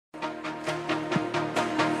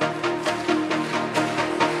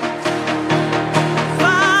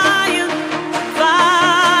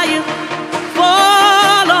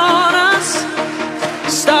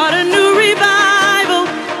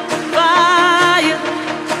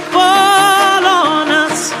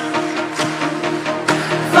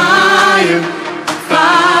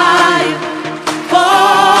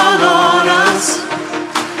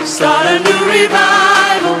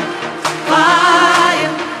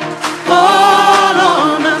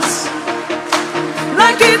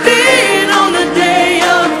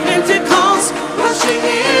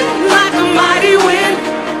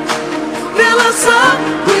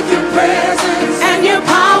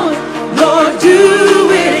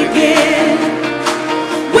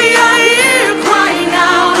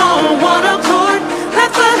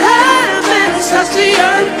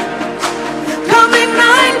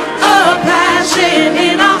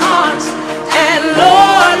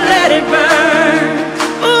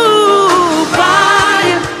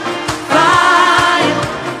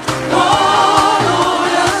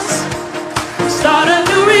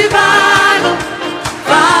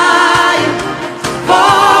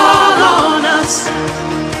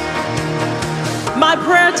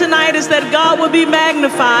prayer tonight is that God will be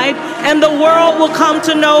magnified and the world will come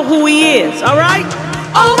to know who He is. All right?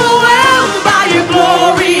 Overwhelmed by your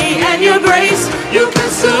glory and your grace, you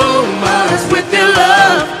consume us with your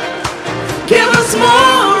love. Give us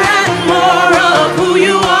more and more of who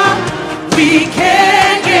you are. We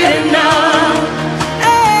can't get enough.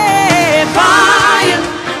 Hey, fire,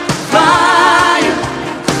 fire,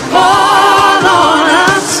 fall on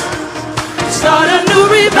us. Start a new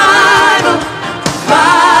revival.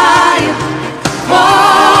 Fire,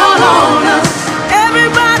 fall on us.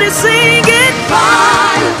 Everybody sing it.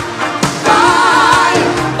 Fire, fire,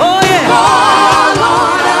 oh yeah, fall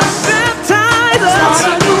on us. Baptize us.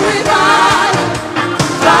 Start a new revival.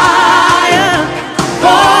 Fire,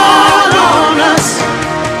 fall on us.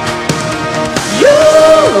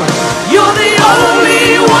 You're the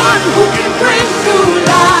only one who can bring new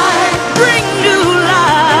life. Bring new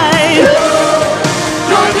life.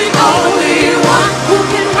 You're the only one who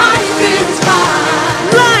can light this fire.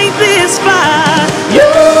 Light this fire.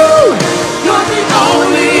 You're the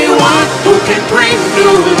only one who can bring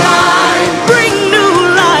new life. Bring new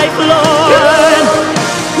life, Lord.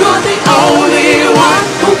 You're the only one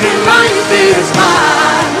who can light this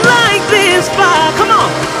fire. Light this fire. Come on.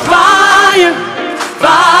 Fire,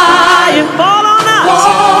 fire, fall on us.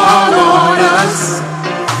 Fall on us.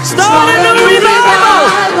 Start a new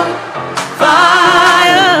revival.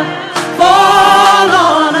 Fire, fall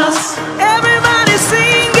on us. Everybody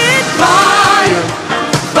sing it. Fire,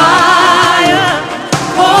 fire,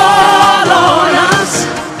 fall on us.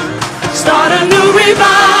 Start a new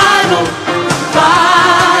revival.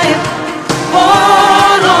 Fire,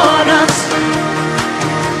 fall on us.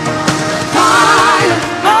 Fire,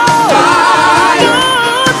 fire,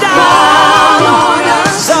 fall on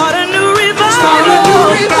us. Start a new revival. Start a new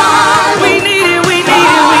revival. We need it, we need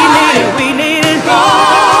it, we need it, we need it.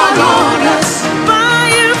 Fall on us.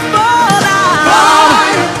 Fire, fall out.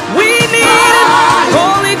 Fire. We need it.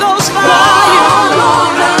 Holy Ghost fire. Fall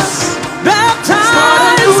on us.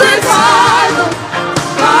 Baptize us. Fire,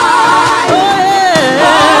 oh, yeah.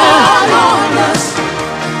 Fall on us.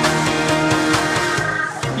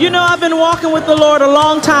 You know, I've been walking with the Lord a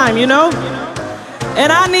long time, you know?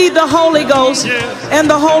 And I need the Holy Ghost and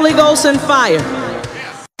the Holy Ghost and fire.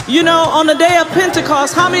 You know, on the day of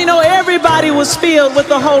Pentecost, how many know everybody was filled with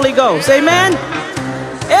the Holy Ghost? Amen?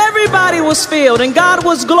 Everybody was filled and God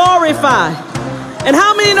was glorified. And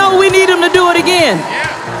how many know we need Him to do it again?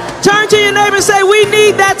 Turn to your neighbor and say, we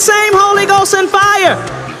need that same Holy Ghost and fire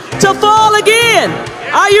to fall again.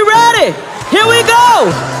 Are you ready? Here we go.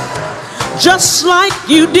 Just like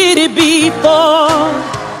you did it before,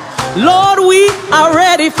 Lord, we are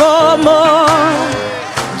ready for more.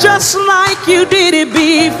 Just like you did it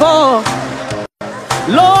before,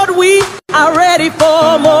 Lord, we are ready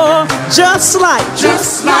for more. Just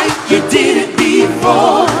like you did it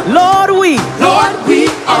before, Lord, we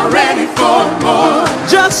are ready for more.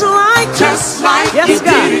 just like Yes, you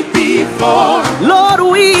God. did it before, Lord,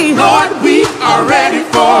 we are ready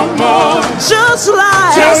for more. just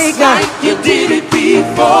like you did it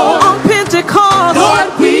before, on Pentecost,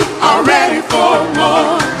 we are ready for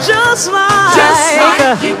more. just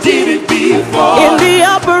like you did it before, in the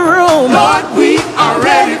upper room, we are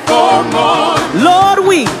ready for more. Lord,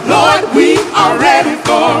 we are ready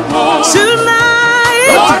for more.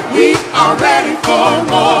 tonight, We are ready for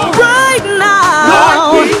more. right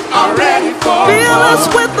now, We are ready for fill more. us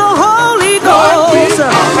with the Holy We Ghost.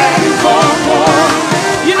 are ready for more.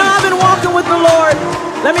 You know, I've been walking with the Lord.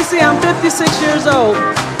 Let me see, I'm 56 years old.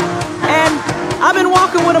 And I've been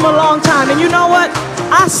walking with Him a long time. And you know what?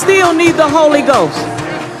 I still need the Holy Ghost.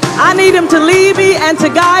 I need Him to lead me and to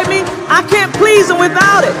guide me. I can't please Him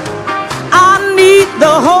without it. I need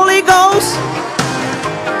the Holy Ghost.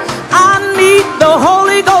 I need the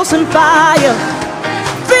Holy Ghost and fire.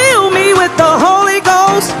 Fill me with the Holy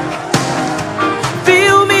Ghost.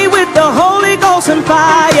 Fill me with the Holy Ghost and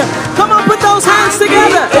fire. Come on, put those hands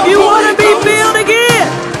together if you want to be filled again.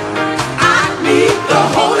 I need the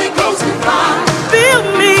Holy Ghost and fire. Fill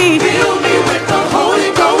me with the Holy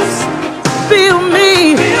Ghost. Fill me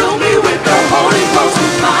with the Holy Ghost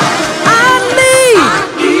and fire. I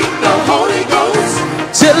need the Holy Ghost.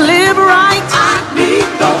 to live right, I need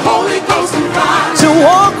the Holy Ghost and fire. to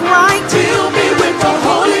walk right, Fill me with the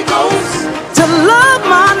Holy Ghost. to love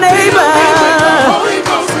my neighbor. Holy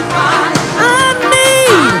Ghost and fire. I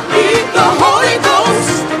need the Holy Ghost.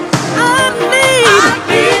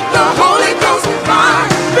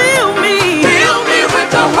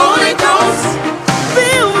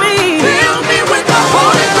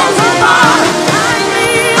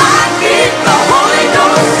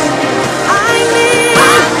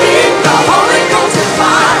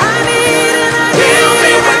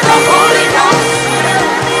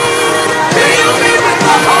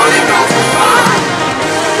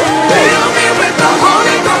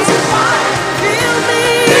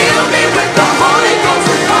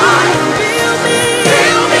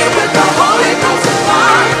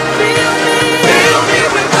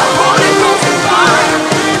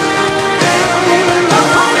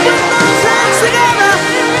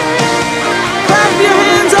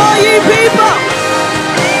 see people.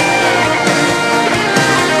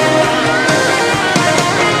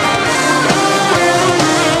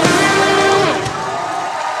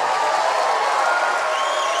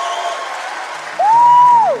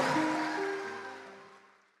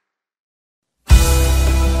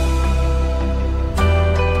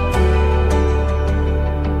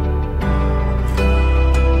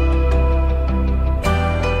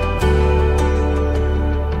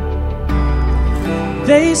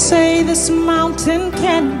 They say this mountain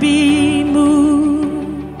can't be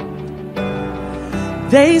moved.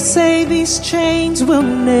 They say these chains will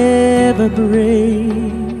never break.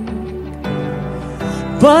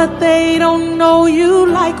 But they don't know you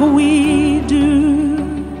like we do.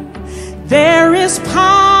 There is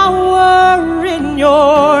power in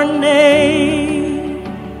your name.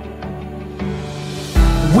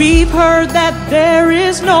 We've heard that there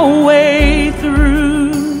is no way through.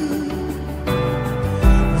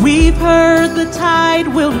 We've heard the tide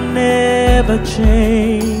will never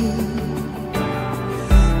change.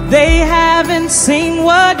 They haven't seen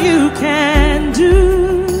what you can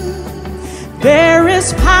do. There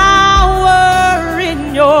is power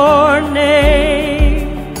in your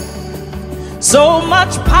name. So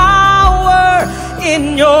much power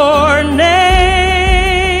in your name.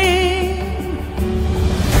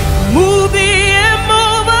 Move the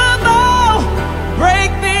immovable,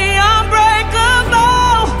 break the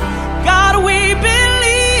unbreakable. God, we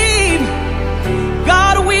believe.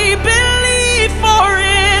 God, we believe for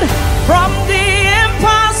it. From the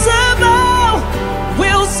impossible,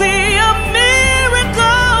 we'll see a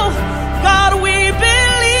miracle. God, we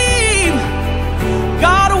believe.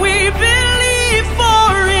 God, we believe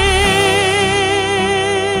for it.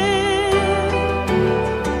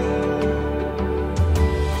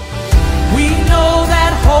 We know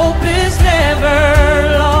that hope is never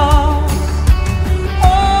lost.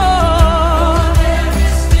 Oh, there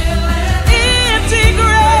is still an empty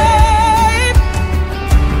grave.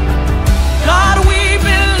 God, we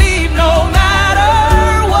believe no matter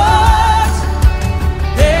what.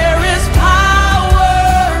 There is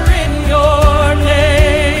power in your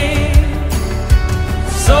name.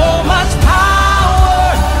 So much power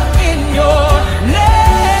in your name.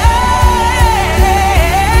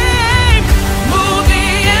 Move the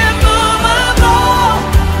immovable,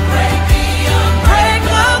 break the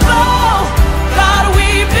unbreakable. God, we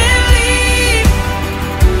believe.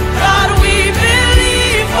 God, we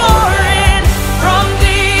believe for it. From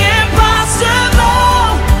the impossible,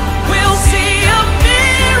 we'll see a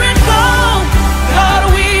miracle. God,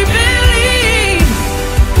 we believe.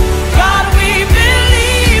 God, we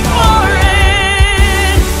believe for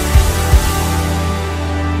it.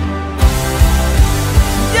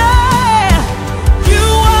 Yeah, you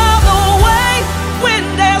are the way when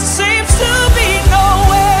there seems to be no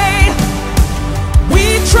way. We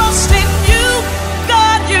trust in you,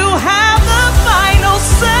 God, you have the final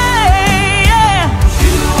say. Yeah.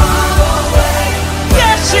 You are the way.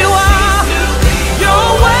 Yes, you are.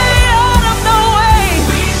 You're way out of the way.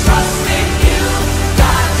 We trust in you,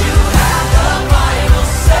 God, you have the final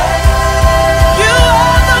say. You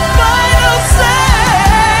have the final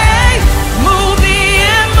say. Move the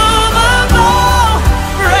immovable,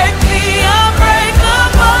 break the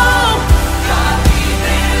unbreakable. God, we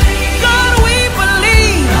believe. God, we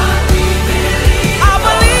believe. God, we believe. I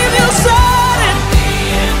believe you said it.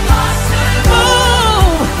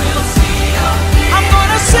 Move. We'll see a miracle. I'm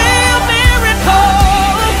gonna see a miracle.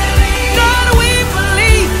 God, we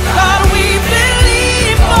believe. God, we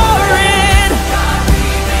believe for it.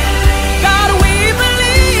 God, we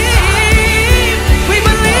believe. We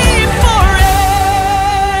believe for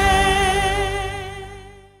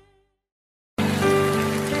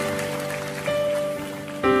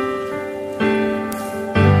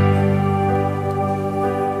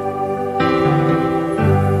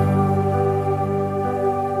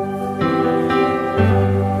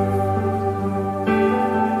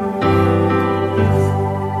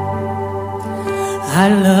I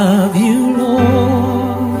love you,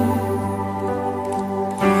 Lord,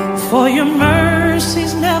 for your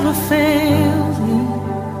mercies never fail me.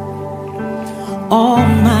 All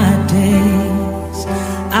my days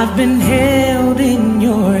I've been held in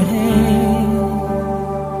your hand.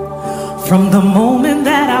 From the moment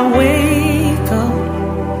that I wake up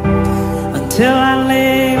until I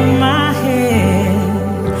lay my head,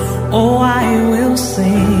 oh, I will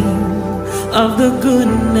sing of the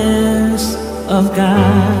goodness of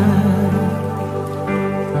God.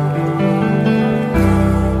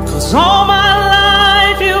 'Cause all my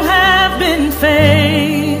life you have been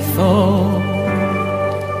faithful,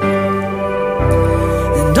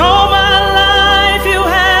 and all my life you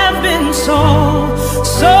have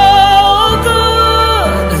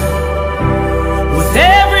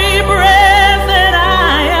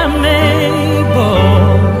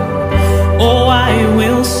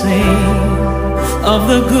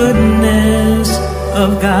goodness of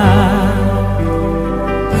God.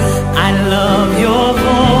 I love your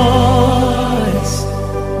voice.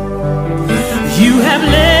 You have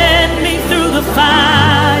led me through the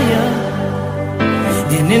fire,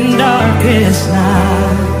 and in darkest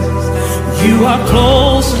nights, you are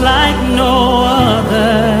close like no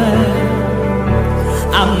other.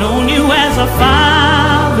 I've known you as a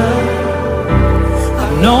father,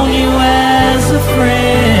 I've known you as a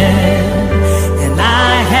friend, and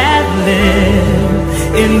I have lived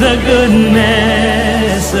in the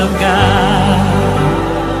goodness of God.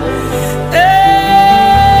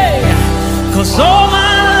 Hey, 'cause all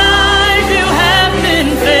my life you have been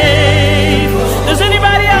faithful. Does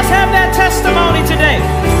anybody else have that testimony today?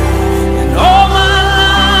 And all my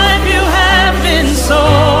life you have been so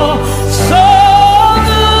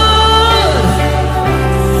good.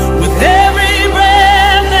 With every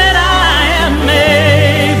breath that I am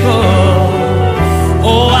able,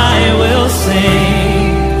 oh, I will sing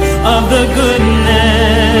of the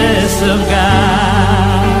goodness of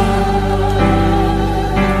God.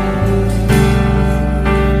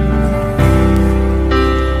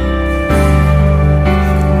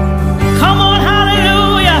 Come on,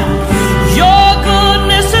 hallelujah. Your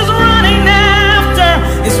goodness is running after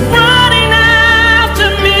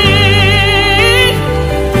me.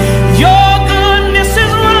 Your goodness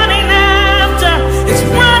is running after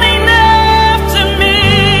me.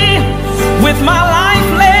 With my life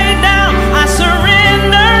laid down, I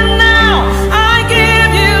surrender now. I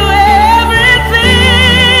give you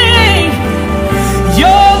everything.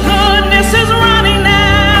 Your goodness is running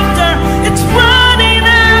after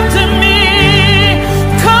me.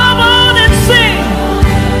 Come on and sing.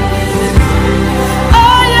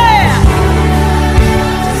 Oh yeah.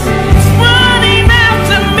 It's running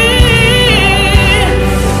after me.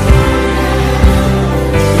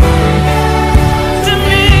 To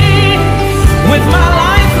me. With my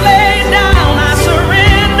life laid down, I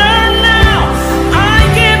surrender now. I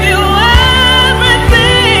give you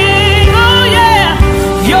everything. Oh yeah.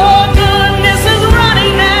 Your goodness is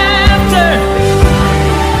running after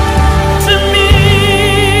to me.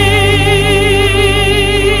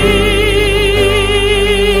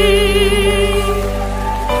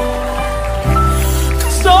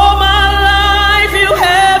 'Cause all my life you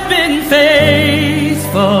have been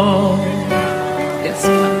faithful. Yes,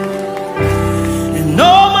 God. And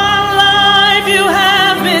all my life you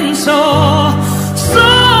have been so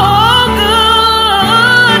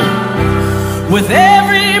good. With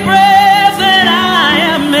every breath that I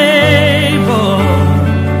am able,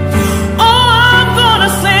 oh, I'm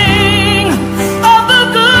gonna sing of the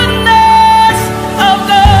goodness of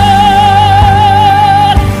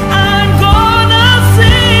God. I'm gonna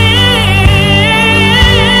sing.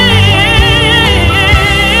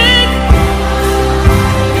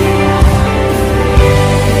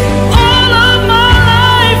 All of my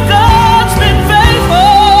life, God's been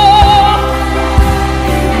faithful.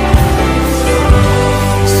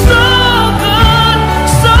 So good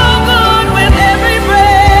with every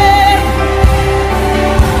breath.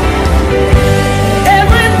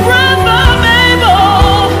 Every breath I'm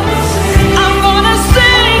able, I'm gonna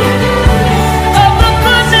sing of the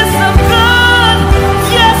goodness of God.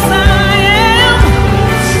 Yes, I am.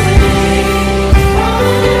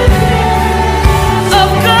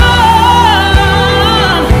 Of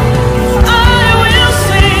God, I will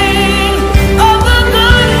sing of the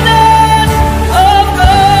goodness of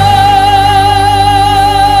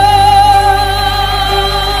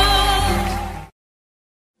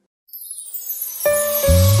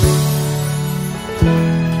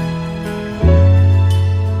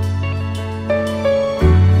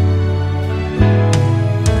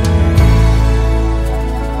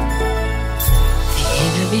The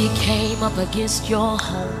enemy came up against your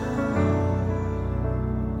home.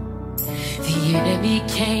 The enemy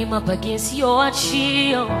came up against your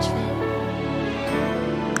children.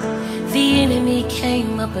 The enemy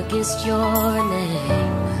came up against your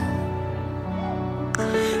name.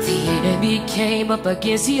 The enemy came up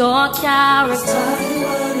against your character.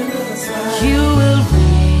 You will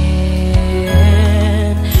win.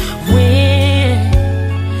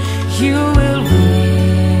 You will win.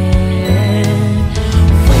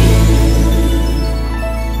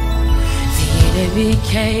 The enemy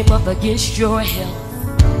came up against your health.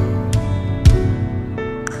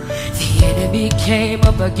 The enemy came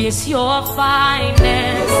up against your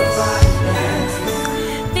finances.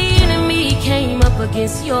 The enemy came up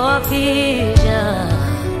against your vision.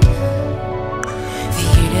 The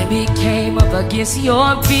enemy came up against your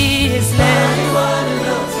business.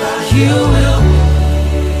 You will win.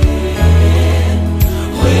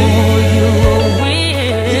 Oh, you will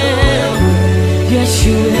win.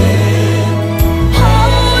 you will.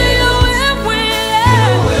 Oh, you will.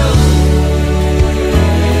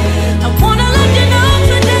 I wanna let you know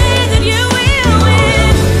today that you will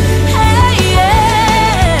win. Hey,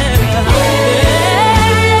 yeah.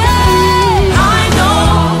 I know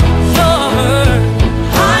you're hurt.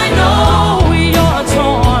 I know you're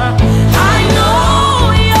torn. I know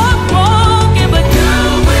you're broken, but you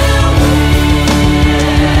will win.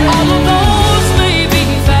 All of those may be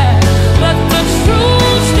fair, but the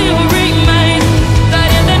truth still remains that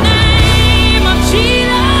in the name of Jesus,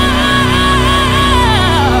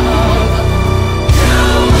 you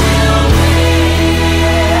will win.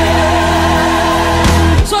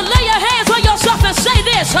 So lay your hands on yourself and say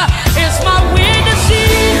this: it's my winning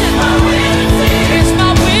season. It's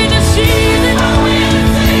my winning season.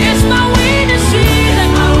 It's my winning season.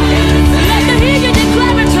 Let me hear you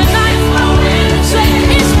declare it tonight. Say,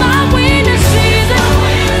 it's my winning season.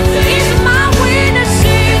 It's my winning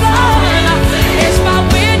season. It's my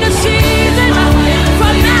winning season.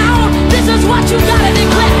 From now, this is what you gotta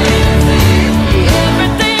declare.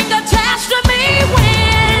 Everything attached to me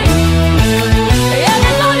wins.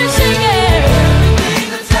 Everybody sing it. Everything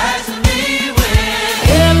attached to me wins.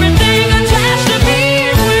 Everything attached to me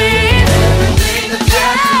wins.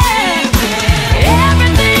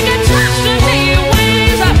 Everything attached to me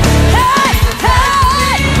wins. Hey,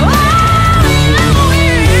 hey, oh,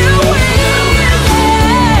 you win.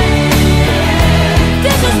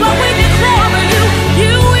 This is what we declare over you.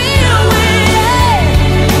 You will win.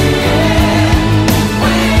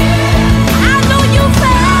 I know you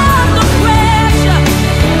felt the pressure.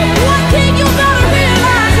 One thing you gotta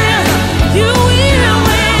realize is you will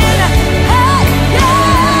win. Hey,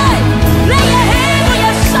 yeah. Lay your hands on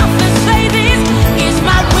yourself and say this: it's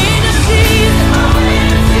my winning season.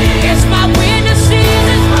 It's my winning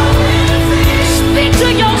season. Speak to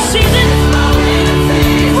your season.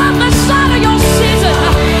 Prophesy to your season.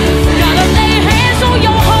 Gotta lay hands on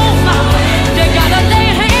your home. You gotta lay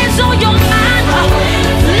hands on your mind.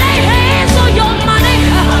 Lay hands on your money.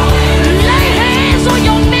 Lay hands on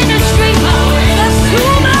your ministry. There's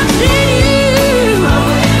too much in you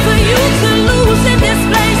for you to lose in this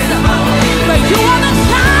place. For you are the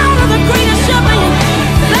child of the greatest champion.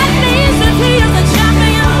 That means that he is the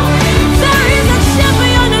champion. There is a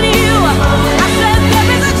champion in you. I said there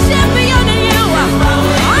is a champion in you.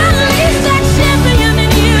 Unleash that champion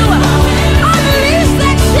in you. Unleash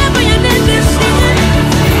that champion in this season.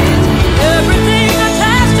 Everything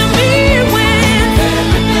attached to me wins.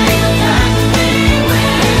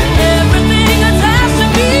 Everything attached to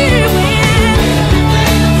me wins.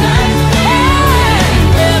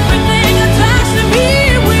 Everything attached to me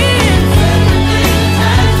wins.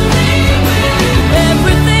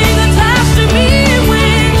 Everything attached to me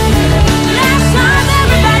wins. Last time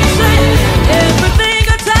everybody said, everything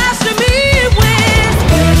attached to me wins.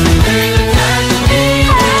 Everything attached to me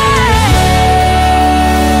wins.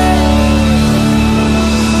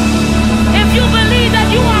 If you believe that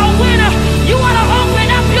you are a winner, you want to open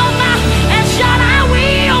up your mouth and shout, I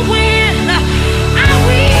will win. I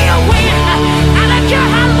will win. I don't care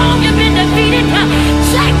how long you've been defeated.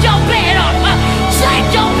 Shake your bed up.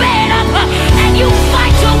 Shake your bed up. And you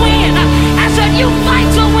fight to win. I said you fight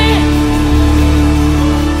to win.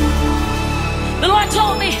 The Lord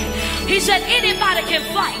told me, he said anybody can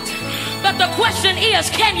fight, but the question is,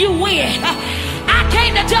 can you win? I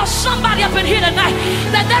came to tell somebody up in here tonight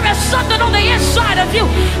that there is something on the inside of you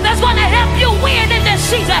that's going to help you win in this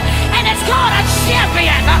season, and it's called a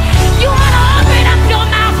champion. You want to open up your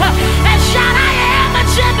mouth and shout, I am a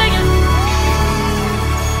champion.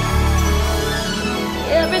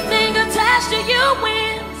 Everything attached to you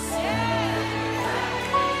wins.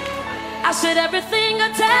 I said everything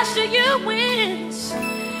attached to you wins.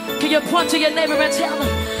 Can you point to your neighbor and tell them,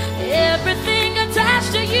 everything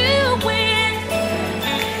attached to you wins.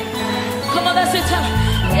 Come on, let's tell them,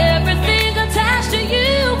 everything attached to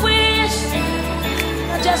you wins.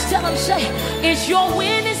 Now just tell them, say, it's your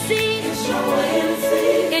winning season.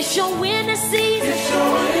 It's your winning season.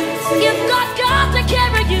 If God got to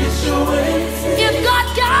carry you, if God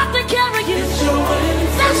got to carry you,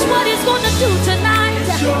 that's what he's going to do tonight.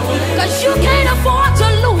 Because you can't afford to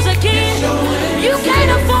lose again. You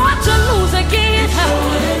can't afford to lose again.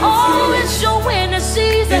 Oh, it's your winning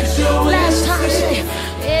season. Last time, say,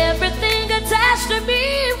 everything attached to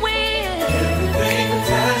me wins. Everything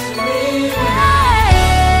attached to me wins.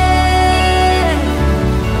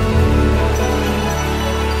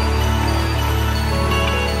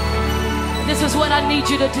 This is what I need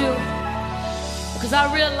you to do, because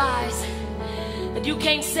I realize that you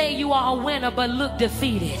can't say you are a winner but look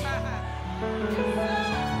defeated.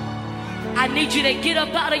 I need you to get up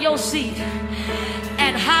out of your seat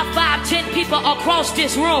and high five 10 people across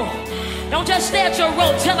this room. Don't just stay at your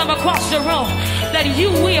room, tell them across the room that you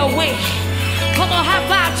will win. Come on, high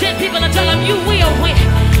five 10 people and tell them you will win.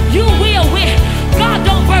 You will win. God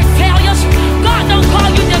don't birth failures. God don't call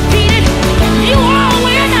you defeated. You are a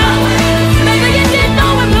winner. Maybe you didn't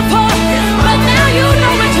know it before, but now you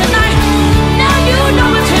know it tonight. Now you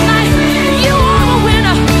know it tonight. You are a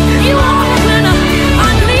winner. You are a winner.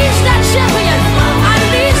 Unleash that champion.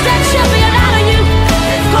 Unleash that champion out of you.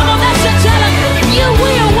 Come on, that's your talent. You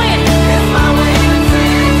will win. It's my way to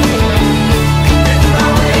sing. It's my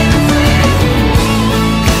way to sing.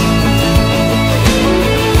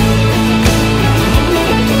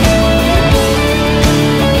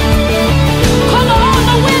 Come on, all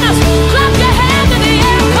the winners, clap your hands in the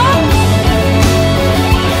air. Come.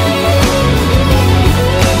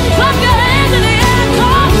 Clap your hands in the air.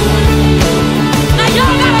 Come. Now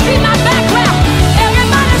y'all gotta be my background.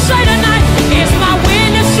 Everybody say tonight, it's my win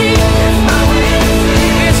to see. It's my win to see.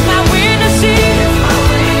 It's my win to see. It's my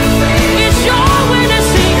win to see. It's your win to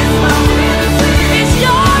see. It's my win to see. It's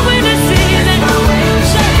your win to see. It's my win to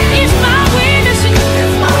see. It's my win to see.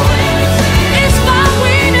 It's my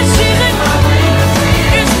win to see. It's my win to see.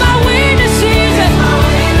 It's my win to see.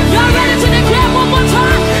 Y'all ready to declare one more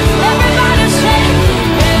time? Everybody say,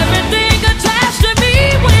 everything attached to me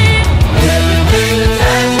win. Everything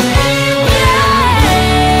attached to me win. Yeah.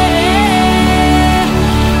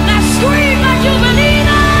 Now scream like you believe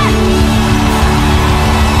it.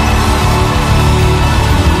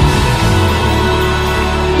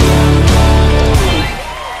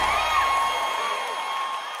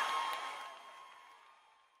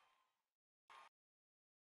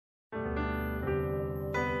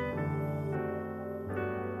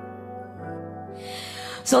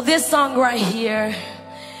 So this song right here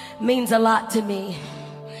means a lot to me.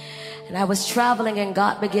 And I was traveling and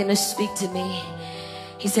God began to speak to me.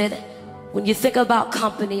 He said, when you think about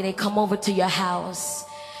company, they come over to your house.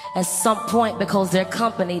 At some point, because they're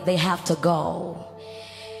company, they have to go.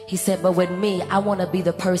 He said, but with me, I want to be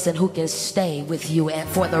the person who can stay with you and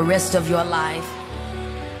for the rest of your life.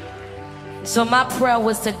 So my prayer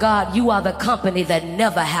was to God, you are the company that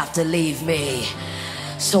never have to leave me.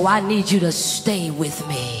 So I need you to stay with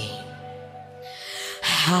me.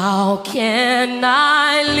 How can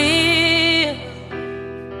I live?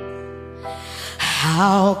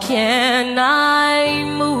 How can I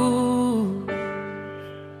move?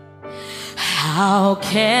 How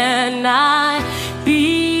can I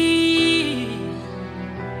be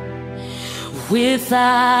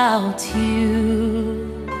without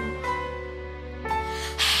you?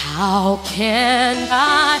 How can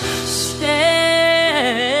I stand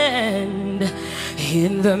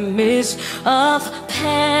in the midst of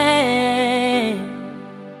pain?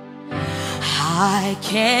 I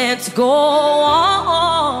can't go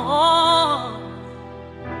on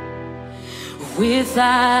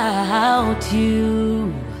without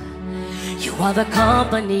you. You are the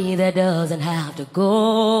company that doesn't have to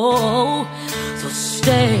go. So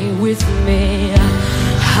stay with me.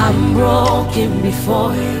 I'm broken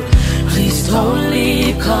before you. Please don't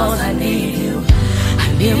leave, 'cause I need you.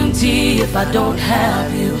 I'm empty if I don't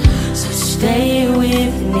have you. So stay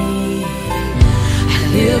with me. I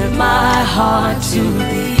lift my heart to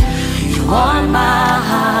thee. You are my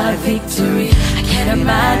high victory. I can't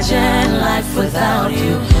imagine life without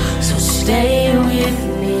you. So stay with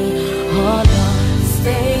me. Oh Lord,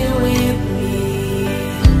 stay with me.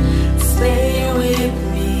 Stay with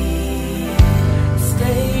me.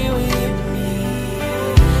 Stay with me.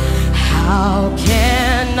 How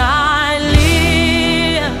can I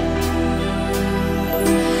live?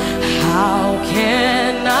 How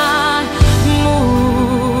can I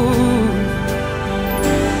move?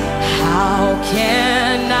 How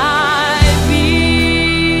can I be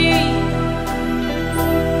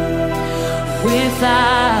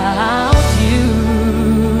without you?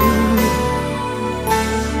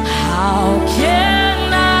 How can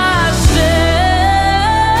I stand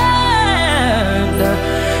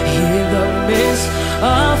in the midst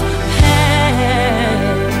of pain?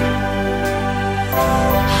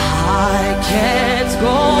 I can't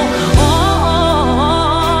go on,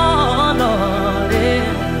 Lord,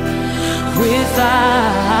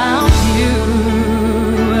 without you.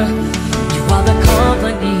 You are the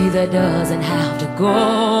company that doesn't have to go.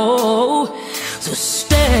 So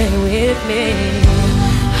stay with me.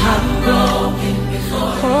 I'm broken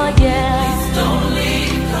before you. Oh yeah. Please don't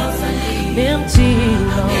leave, 'cause I need you. Empty,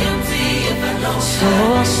 Lord. Empty if I don't. So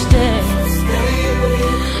stay.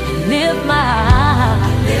 Live my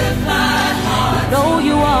heart. Know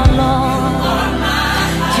you are Lord.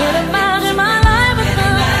 Can't imagine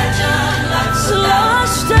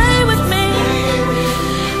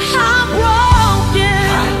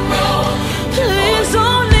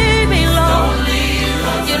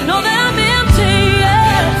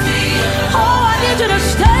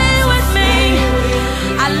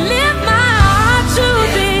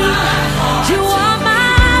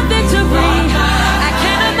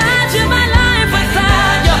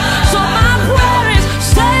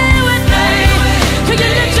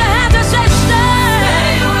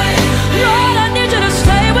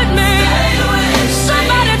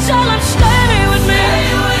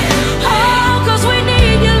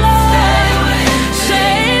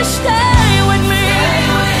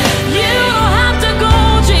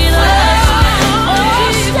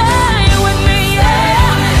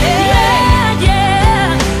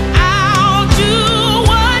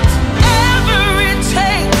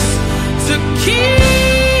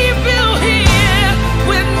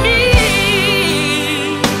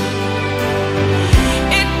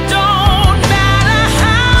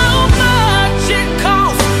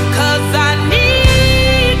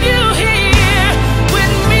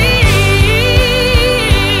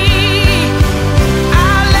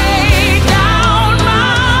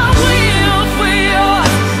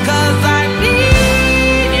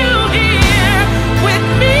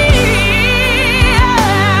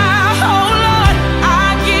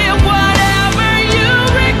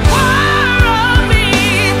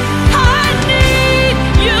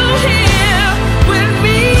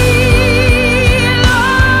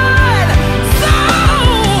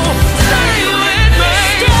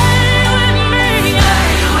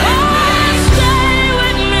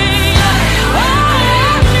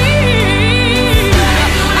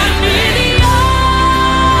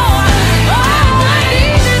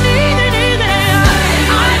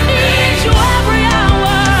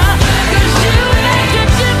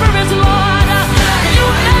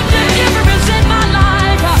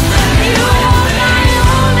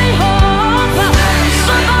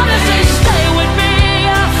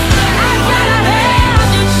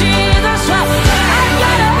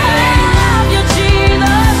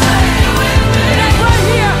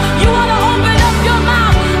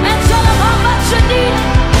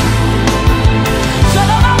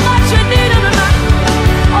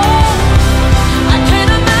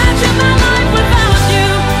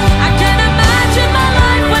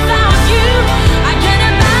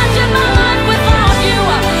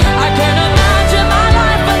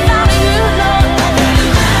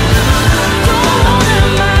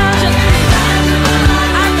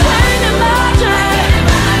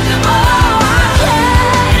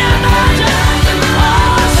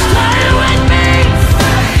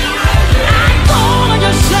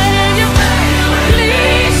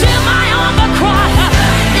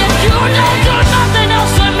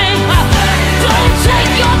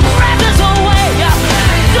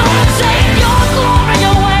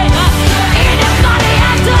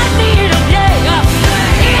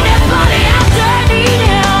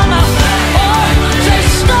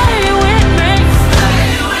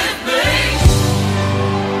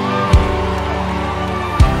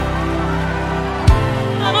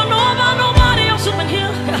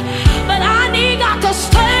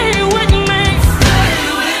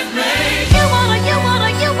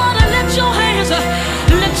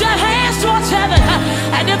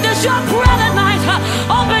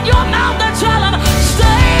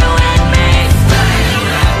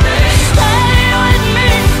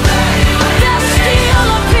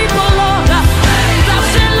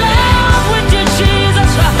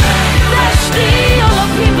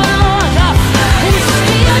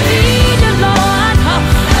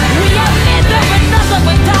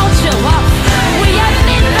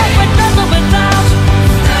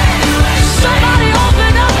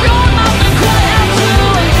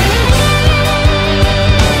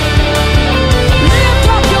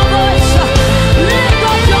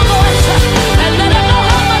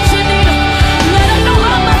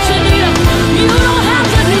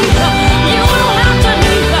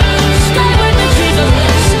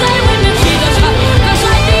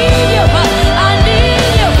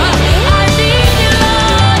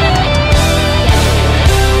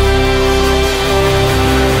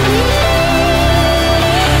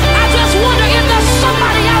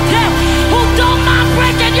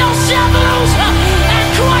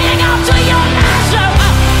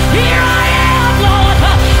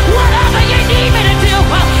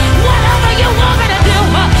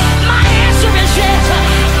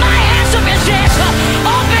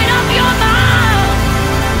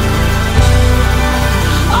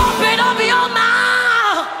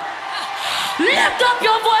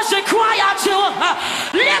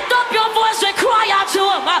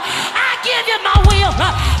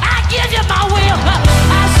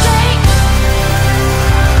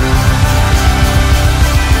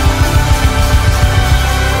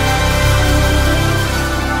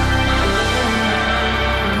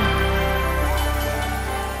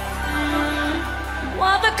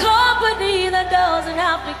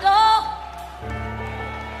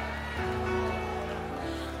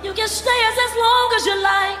as you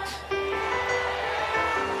like.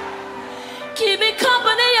 Keep me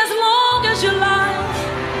company as long as you like.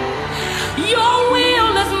 Your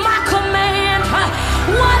will is my command.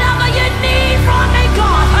 Whatever you need from me,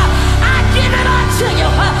 God, I give it unto you.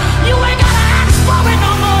 You ain't gotta ask for it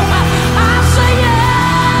no more. I'll say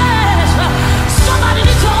yes. Somebody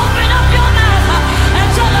needs to open up your mouth and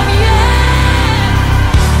tell them yes.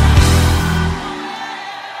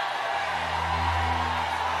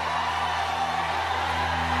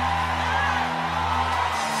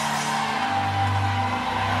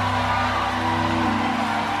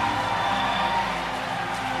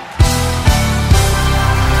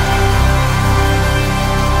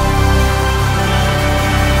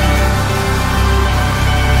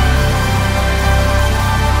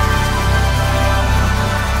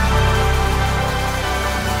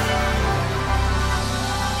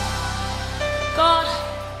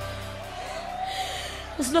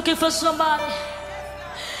 Looking for somebody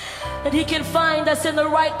that he can find that's in the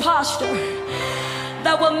right posture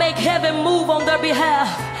that will make heaven move on their behalf.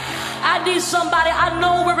 I need somebody. I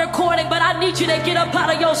know we're recording, but I need you to get up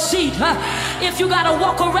out of your seat. If you gotta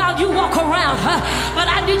walk around, you walk around. But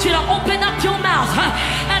I need you to open up your mouth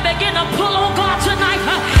and begin to pull on God tonight.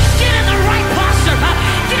 Get in the right posture.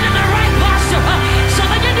 Get in the right posture. Some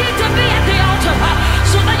of you need to be at the altar.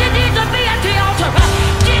 Some of you need to be at the altar.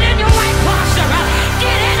 Get in your right posture.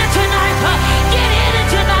 Get in it tonight. Get in it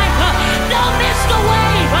tonight. Don't miss the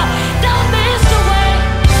wave. Don't miss the wave.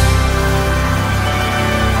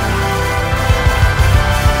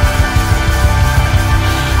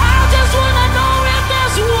 I just want to know if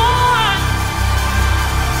there's one.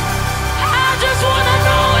 I just want to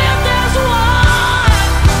know if there's one.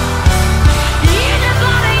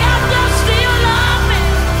 Anybody out there still love me?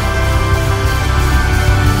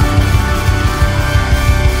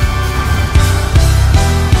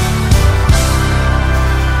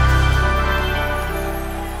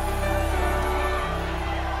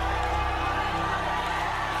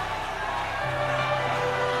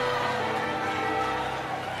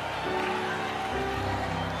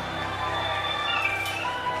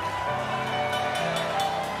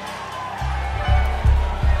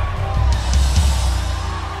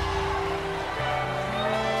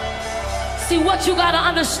 See, what you got to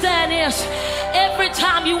understand is every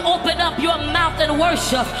time you open up your mouth and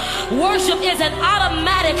worship, worship is an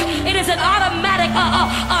automatic, it is an automatic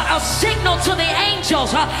a signal to the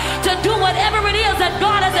angels to do whatever it is that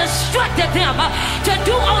God has instructed them to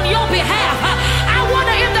do on your behalf. I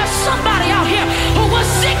wonder if there's somebody out here who will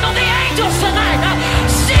signal the angels tonight.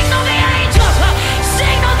 Signal the angels.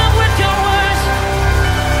 Signal them with your words.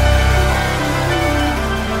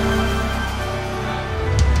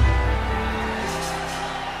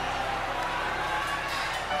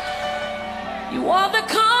 You are the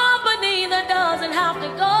company that doesn't have to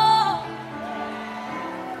go.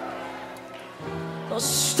 So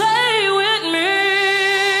stay with me.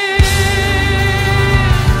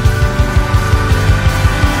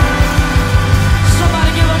 Somebody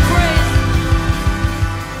give him praise.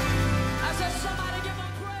 I said somebody give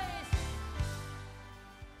him praise.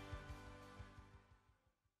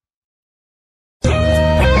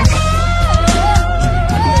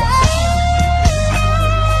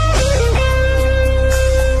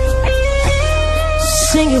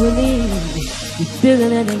 Sing it with me. You're bigger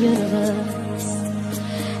than the universe,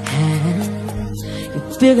 and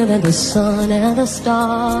you're bigger than the sun and the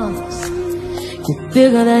stars. You're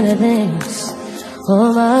bigger than the things,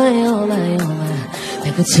 oh my, oh my, oh my,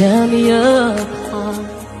 that could tear me apart.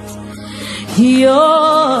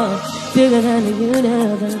 You're bigger than the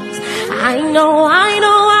universe. I know,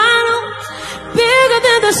 bigger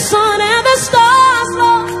than the sun and the stars,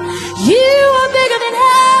 Lord. You are bigger than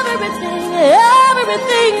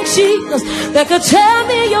everything, Jesus, that could tear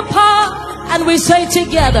me apart. And we say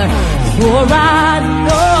together, for I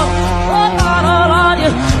know, oh Lord,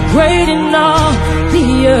 you're great in all the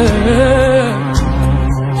earth.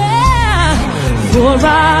 Yeah, for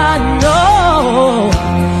I know,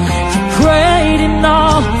 you're great in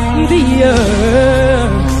all the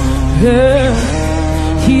earth.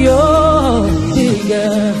 You're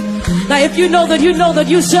bigger. Now if you know that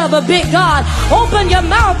you serve a big God, open your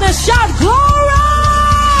mouth and shout glory.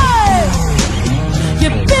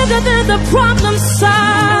 You're bigger than the problem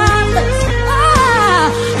silence.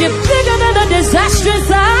 You're bigger than the disasters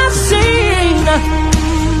I've seen.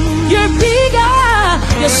 You're bigger.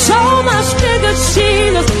 You're so much bigger,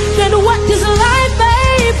 Jesus, than what this life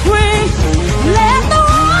may bring. Let the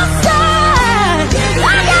world stand.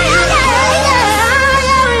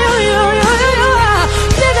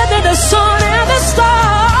 Bigger than the sun and the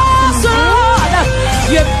stars, Lord.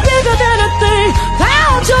 You're bigger than a thing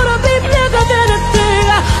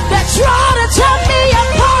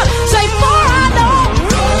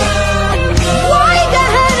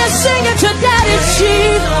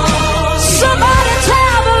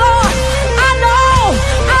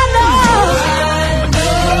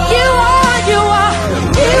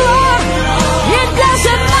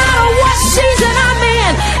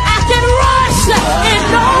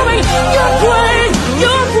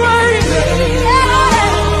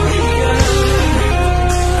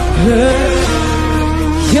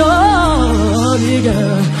bigger,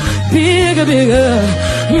 bigger, bigger,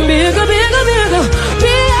 bigger, bigger, bigger,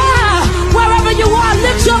 bigger. Wherever you are,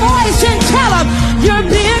 lift your voice and tell them you're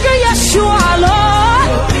bigger. Yes, you are, Lord.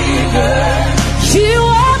 You're bigger. You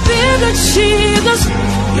are bigger, Jesus.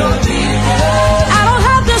 You're bigger. I don't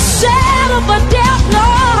have to settle for death,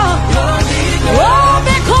 Lord. You're bigger. Oh,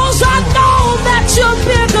 because I know that you're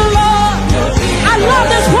bigger, Lord. You're bigger. I love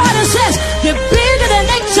this part that says you're bigger than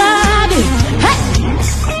anxiety. Hey.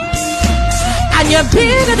 And you're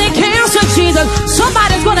bigger than cancer, Jesus.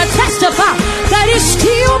 Somebody's gonna testify that it's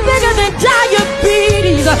still bigger than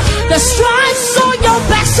diabetes. The stripes on your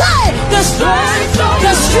back, say the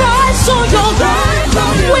stripes on your back.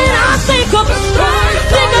 When I think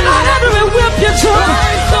about every whip you took,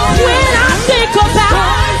 when I think about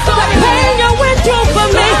the pain you went through for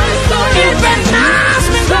me, it reminds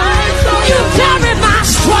me you carried my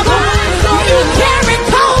struggle, you carried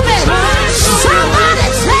COVID. Somebody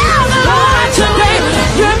tell the Lord today,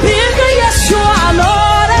 you're bigger, yes you are,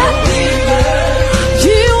 Lord.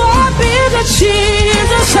 You are bigger,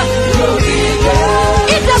 Jesus.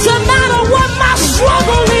 It doesn't matter what my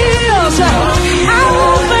struggle is. I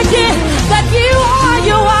won't forget that you are.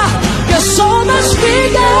 You're so much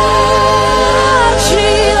bigger,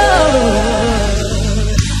 Jesus.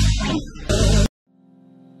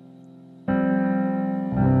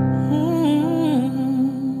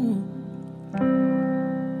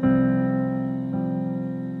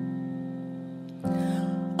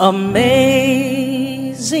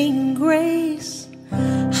 Amazing grace,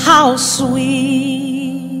 how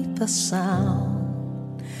sweet the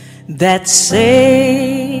sound that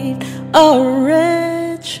saved a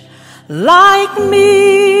wretch like me.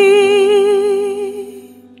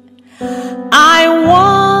 I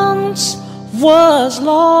once was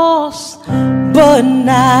lost, but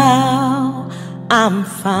now I'm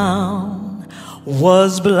found.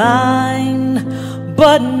 Was blind,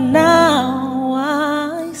 but now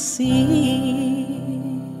I see.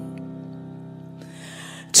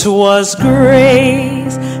 'Twas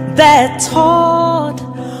grace that taught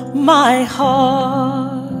my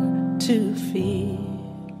heart to fear,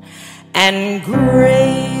 and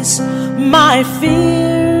grace my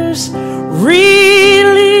fears relieved.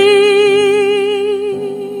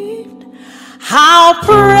 How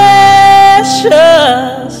precious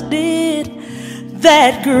did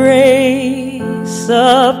that grace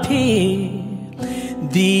appear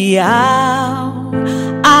the hour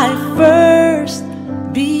I first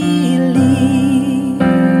believed.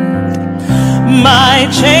 My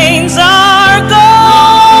chains are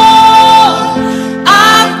gone,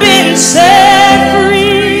 I've been set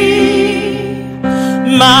free.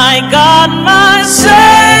 My God, my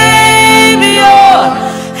Savior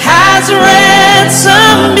has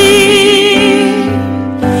ransomed me.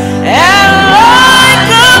 And like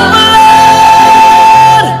a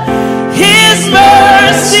flood, His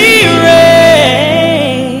mercy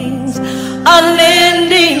reigns,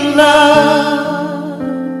 unending love,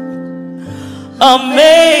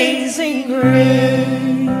 amazing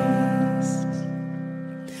grace.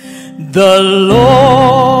 The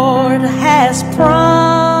Lord has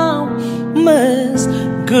promised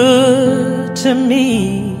good to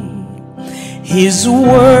me. His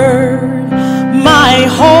word my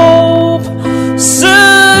hope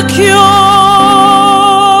secures.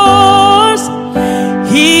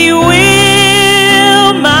 He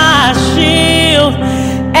will my shield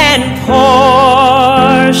and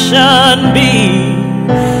portion be,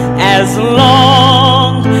 as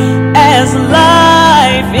long as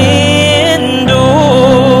life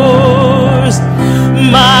endures.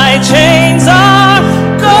 My chains are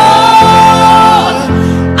gone,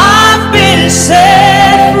 I've been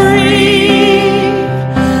set free.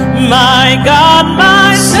 My God,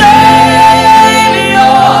 my Savior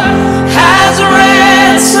has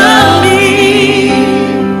ransomed me.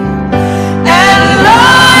 And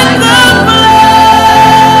like the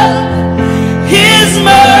blood, His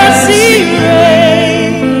mercy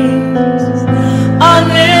reigns,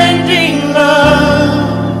 unending love,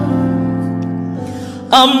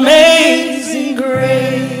 amazing grace.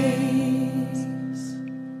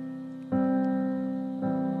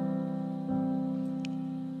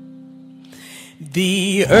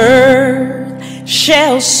 The earth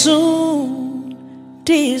shall soon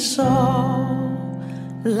dissolve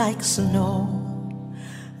like snow.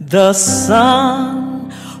 The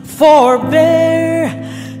sun forbear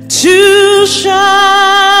to shine,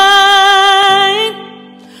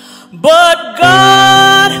 but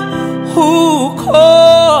God who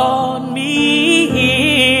called me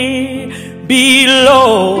here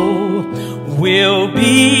below will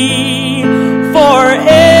be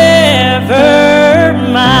forever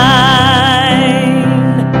mine.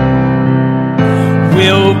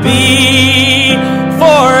 be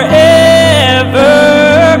forever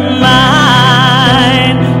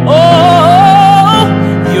mine. Oh,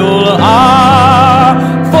 you are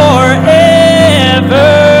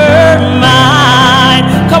forever mine.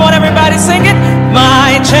 Come on, everybody, sing it.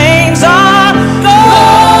 My chains are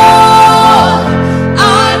gone.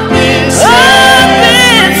 I've been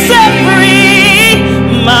set free.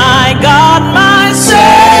 My God, my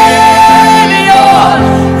Savior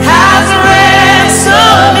has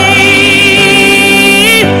ransomed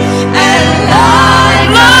me. And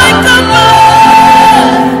like the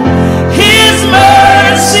blood, His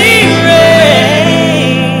mercy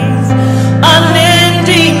reigns.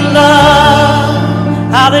 Unending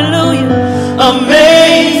love. Hallelujah.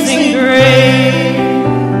 Amazing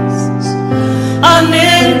grace,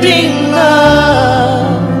 unending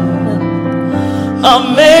love,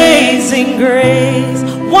 amazing grace.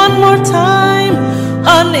 One more time,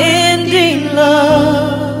 unending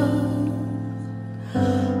love,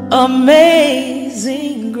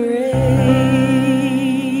 amazing grace.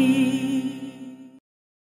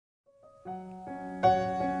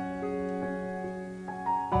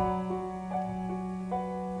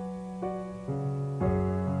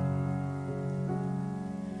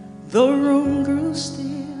 The room grew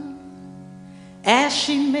still as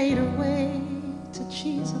she made her way to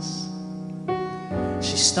Jesus.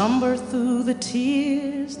 She stumbled through the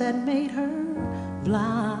tears that made her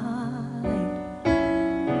blind.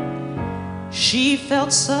 She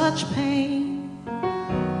felt such pain.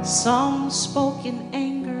 Some spoke in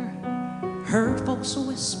anger, heard folks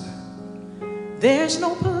whisper, there's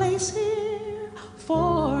no place here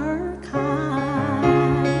for her kind.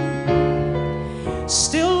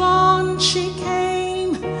 Still on she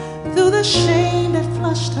came through the shame that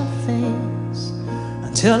flushed her face,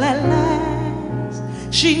 until at last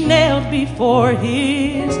she knelt before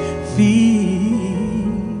His feet.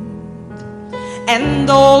 And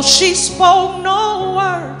though she spoke no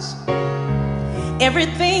words,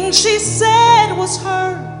 everything she said was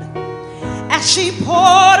heard, as she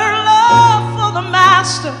poured her love for the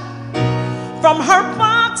Master from her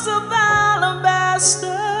box of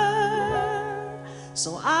alabaster.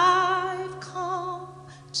 So I've come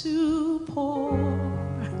to pour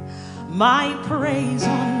my praise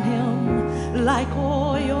on Him like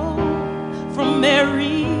oil from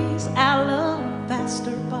Mary's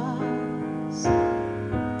alabaster box.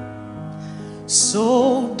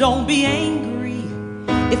 So don't be angry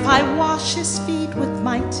if I wash His feet with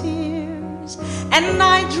my tears and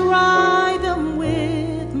I dry them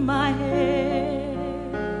with my hair.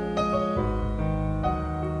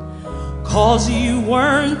 'Cause you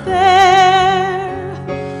weren't there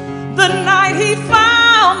the night He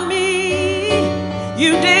found me.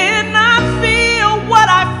 You did not feel what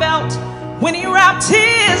I felt when He wrapped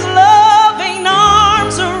His loving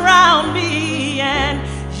arms around me. And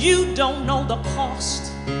you don't know the cost,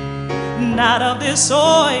 not of this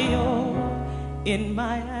oil in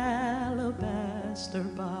my alabaster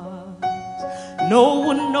box. No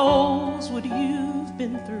one knows what you've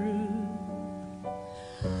been through.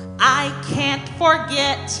 I can't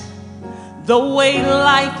forget the way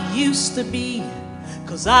life used to be,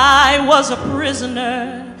 'cause I was a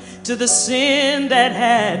prisoner to the sin that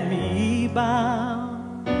had me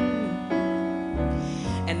bound.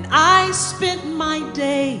 And I spent my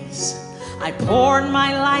days, I poured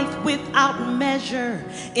my life without measure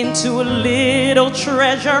into a little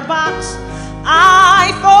treasure box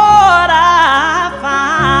I thought I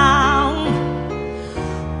found,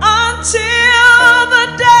 until the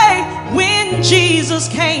day when Jesus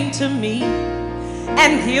came to me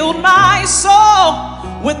and healed my soul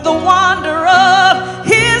with the wonder of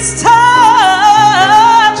His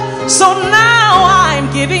touch. So now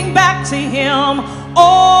I'm giving back to Him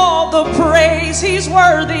all the praise He's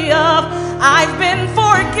worthy of. I've been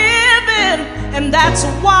forgiven, and that's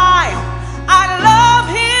why I love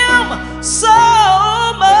Him so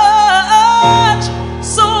much.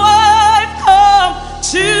 So I've come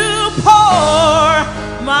to pour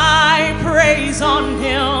my praise on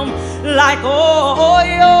Him like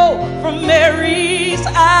oil from Mary's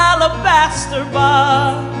alabaster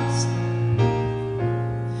box.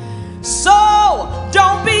 So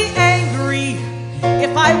don't be angry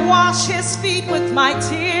if I wash His feet with my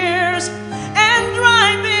tears and dry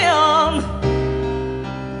them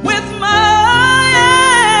with my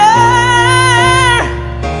hair.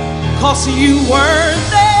 'Cause you weren't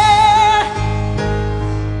there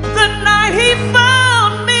the night He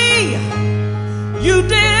found me. You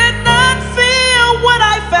did not feel what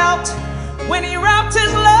I felt when He wrapped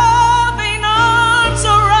His loving arms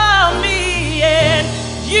around me. And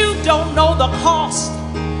you don't know the cost,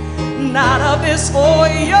 not of this oil.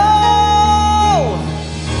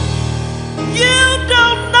 You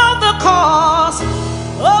don't know the cost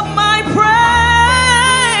of my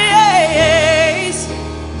praise.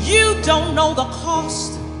 You don't know the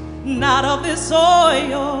cost, not of this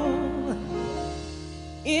oil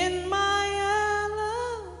in my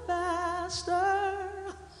alabaster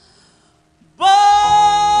box.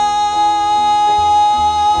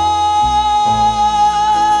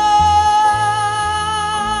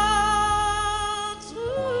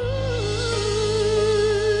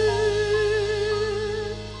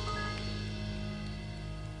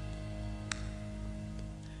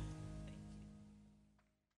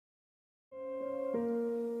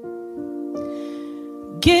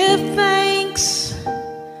 Give thanks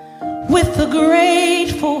with a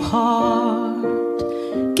grateful heart.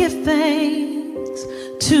 Give thanks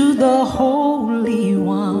to the Holy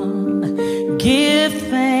One. Give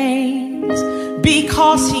thanks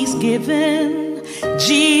because He's given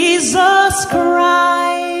Jesus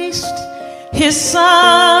Christ, His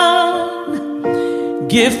Son.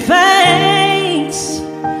 Give thanks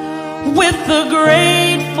with a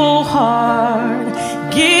grateful heart.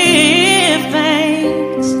 Give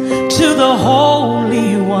thanks to the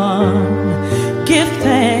Holy One. Give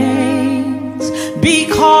thanks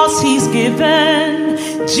because He's given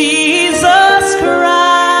Jesus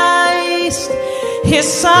Christ, His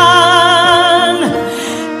Son.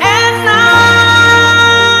 And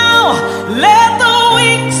now let the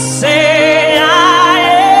weak say, I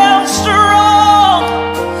am strong.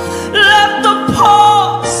 Let the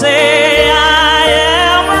poor say, I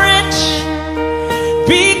am rich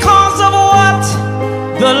because of what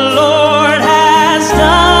the Lord has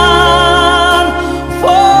done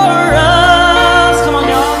for us. Come on,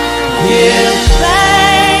 y'all. Give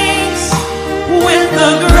thanks with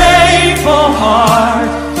a grateful heart.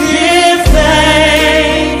 Give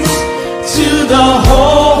thanks to the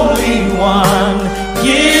Holy One.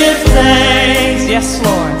 Give thanks, yes,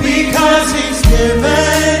 Lord, because He's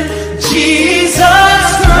given Jesus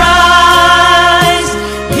Christ,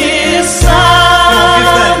 His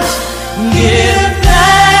Son. Give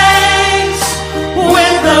thanks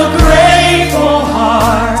with a grateful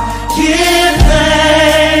heart. Give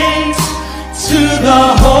thanks to the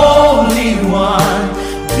Holy One.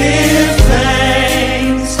 Give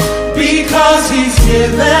thanks because He's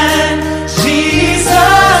given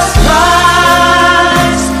Jesus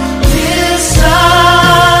Christ, His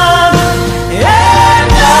Son. And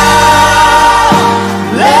now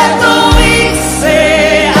let the weak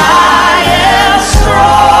say, I am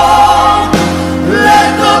strong. Let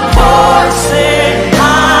the poor say,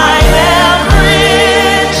 I am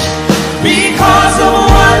rich because of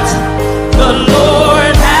what the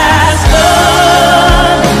Lord has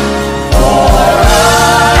done for us.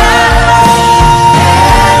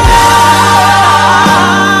 And now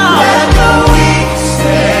let the weak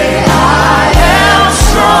say, I am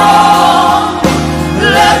strong.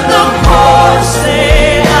 Let the poor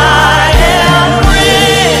say, I am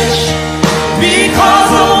rich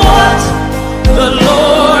because of what the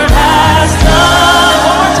Lord has done.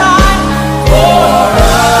 One more time for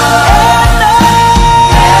us.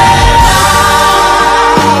 And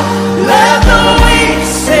now let the weak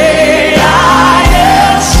say, I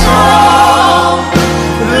am strong.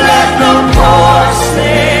 Let the poor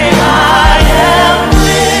say, I am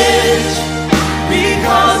rich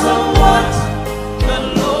because of what the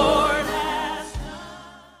Lord has done.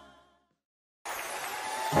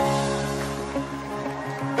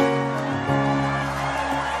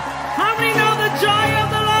 How many know the joy of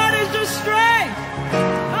the Lord is your strength?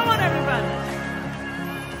 Come on, everybody.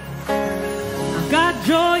 I've got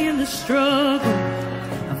joy in the struggle.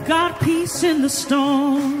 I've got peace in the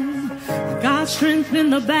storm. I've got strength in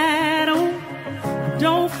the battle. I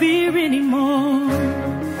don't fear anymore.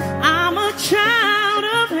 I'm a child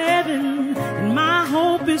of heaven, and my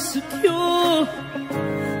hope is secure.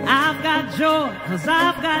 I've got joy, 'cause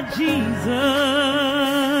I've got Jesus.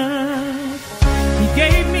 He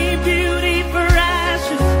gave me beauty for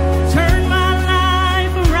ashes, turned my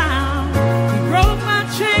life around. He broke my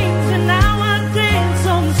chains and now I dance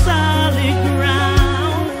on the solid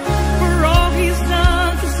ground. For all He's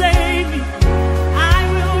done to save me, I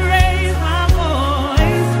will raise my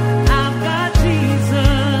voice. I've got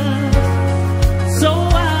Jesus, so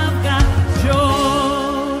I've got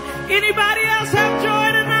joy. Anybody else have joy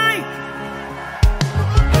tonight?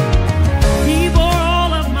 He bore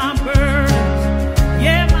all of my burdens,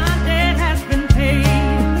 yeah, my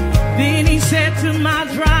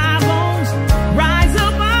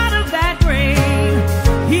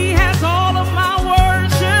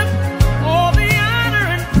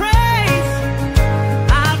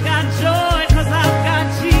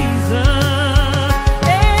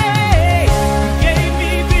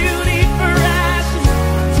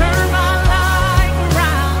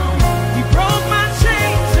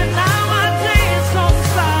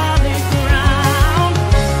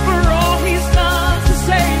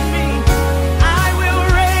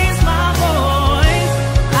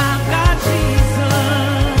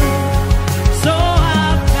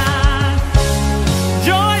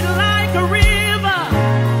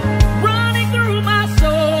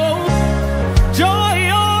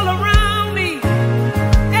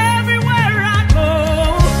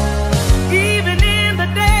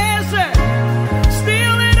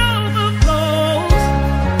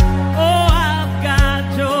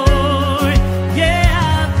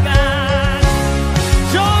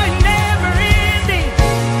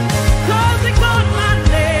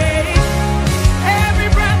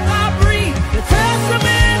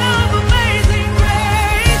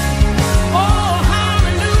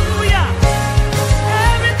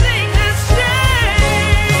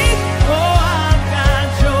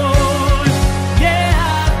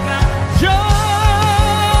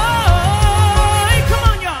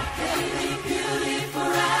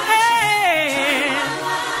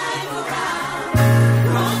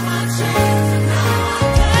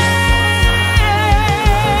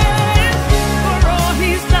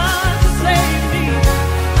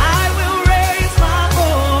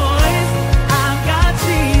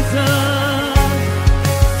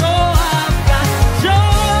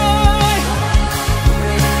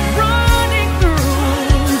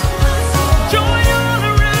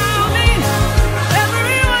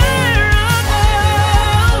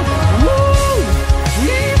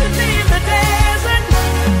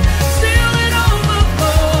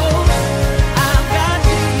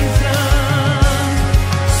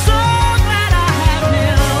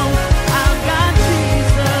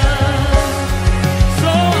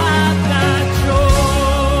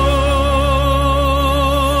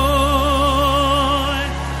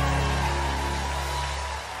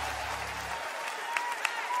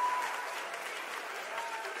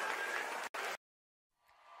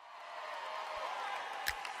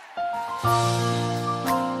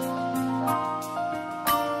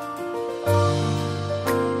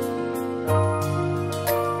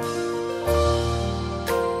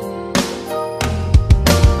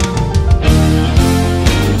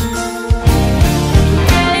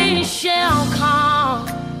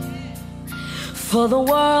for the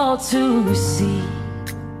world to see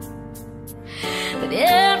that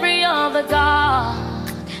every other God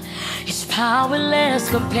is powerless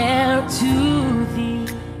compared to thee.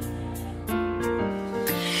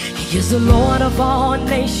 He is the Lord of all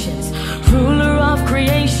nations, ruler of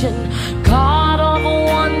creation, God of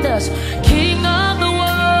wonders, King of the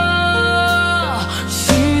world.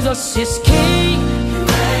 Jesus is King. He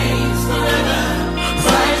reigns forever,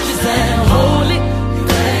 Righteous and holy. He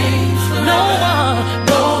reigns forever.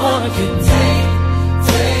 No one can take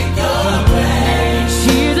your place.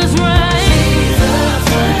 Jesus reigns. Jesus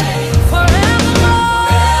reigns Forevermore.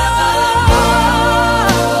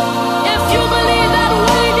 If you believe that,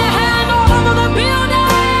 wave your hand all over the building.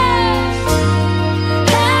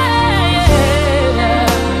 Hey,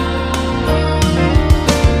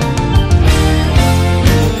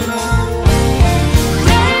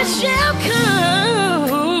 Day shall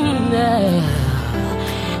come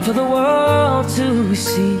for the world to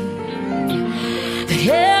see that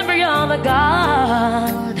every other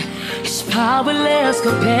God is powerless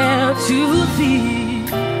compared to thee.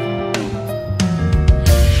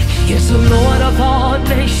 He is the Lord of all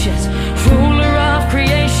nations, ruler of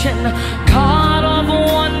creation, God of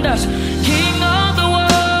wonders, King of the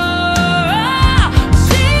world.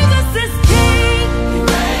 Jesus is King. He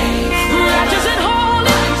reigns Righteous and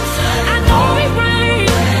holy, I know He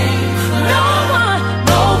reigns. No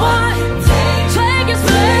one take His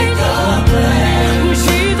place.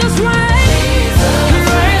 Jesus reigns. He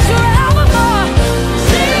reigns forevermore.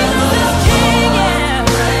 Jesus is King, yeah.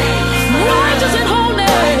 Righteous and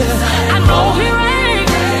holy, I know He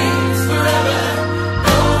reigns. forever.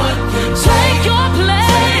 No one can Take your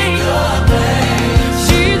place.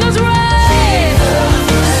 Jesus reigns.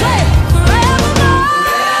 Say forevermore.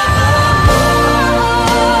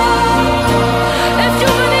 If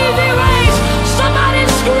you believe He reigns, somebody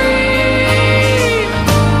scream.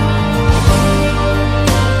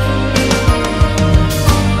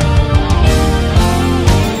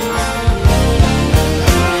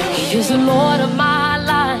 He is the Lord of my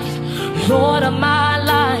life, Lord of my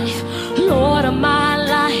life, Lord of my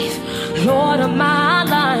life, Lord of my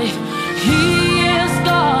life. He is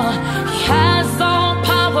God, He has all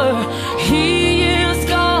power. He is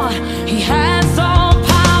God, He has all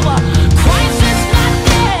power. Christ is not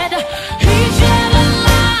dead, He's yet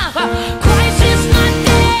alive. Christ is not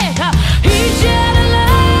dead, He's yet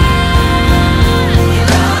alive.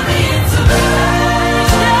 love me into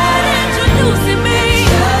He's yet introducing me.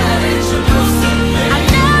 introducing me. I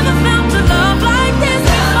never felt a love like this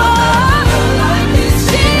before. Like this,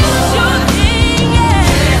 Jesus, your King, yeah.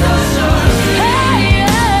 Hey,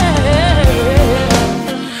 yeah.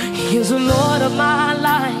 He is the Lord of my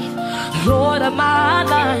life, Lord of my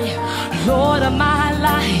life, Lord of my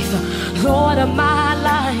life, Lord of my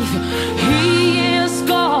life. He is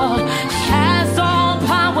God, He has all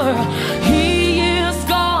power. He is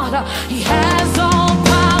God, He has all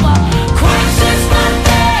power. Christ is not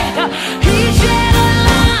dead, He's yet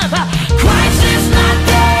alive. Christ is not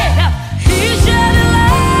dead, He's yet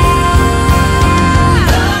alive.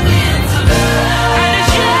 Love me into And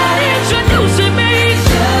He's yet introducing me.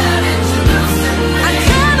 I'm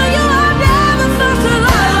telling you, I've never felt a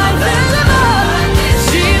love like this before.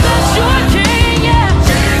 Jesus, your King, yeah.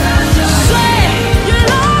 Say, you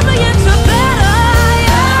love me into better,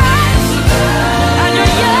 yeah. And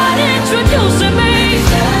you're yet introducing me.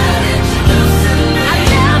 I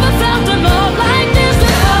never felt a love like this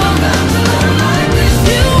before.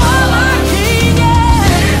 You are my King,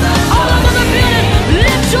 yeah. All over the building,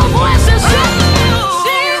 lift your voice and say,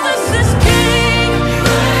 Jesus is King.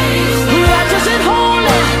 Righteous and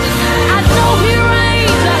holy, I know He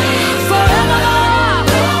reigns forevermore.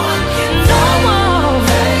 No one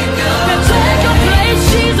can take your place.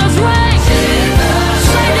 Jesus reigns.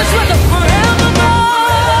 Say this with us, forevermore.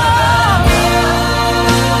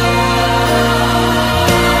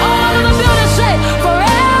 All in the building, say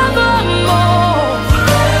forevermore.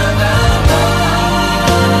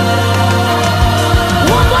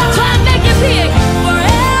 One more time, make it big.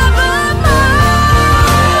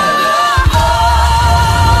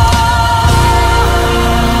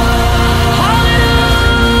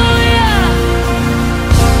 Hallelujah.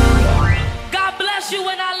 God bless you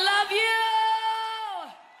and I love you.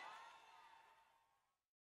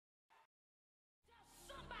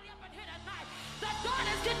 Somebody up in here tonight, that God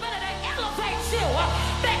is getting ready to elevate you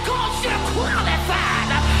because you're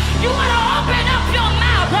qualified. You want to open up your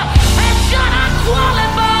mouth and shout, I'm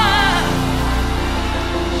qualified.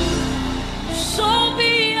 So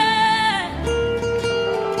be it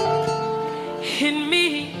in me.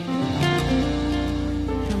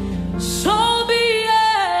 So be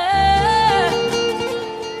it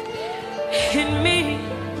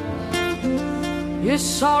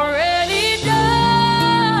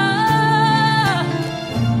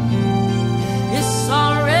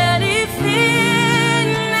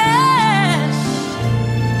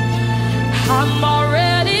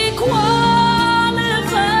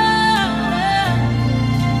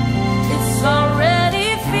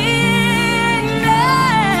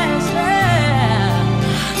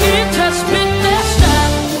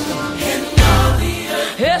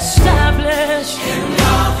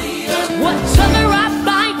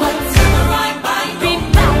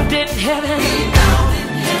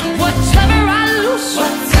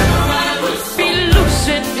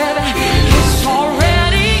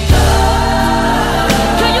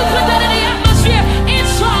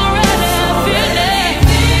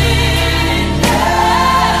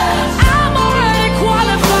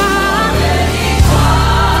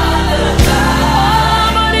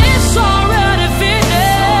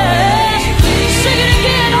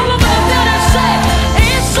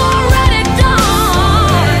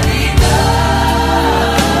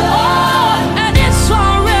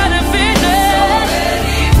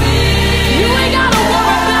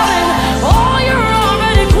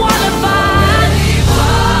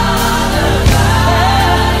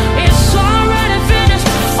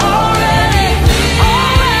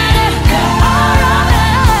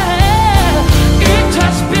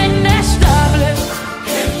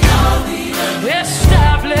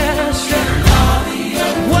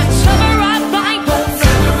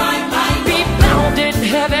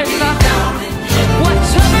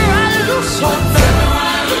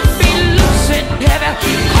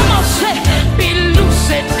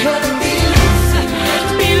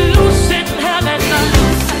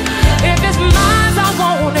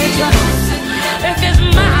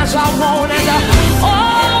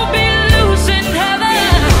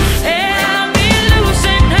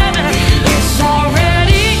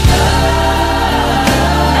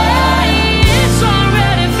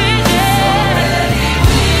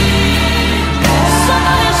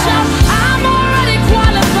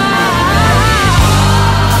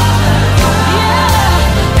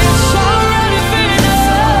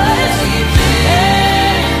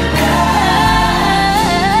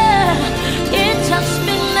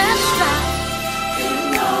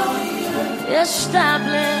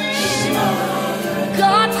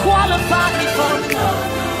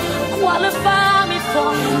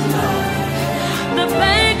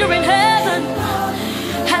defender in heaven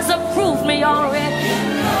has approved me already.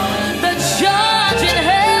 The judge in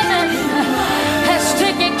heaven has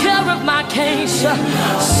taken care of my case.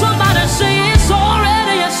 Somebody say it's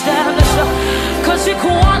already established, because he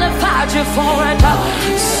qualified you for it.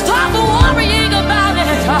 Stop worrying about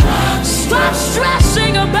it. Stop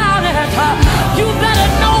stressing about it. You better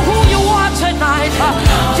know who you are tonight.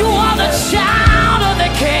 You are the child of the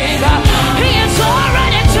King. He is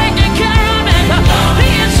already taking care of it. He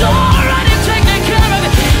is already taking care of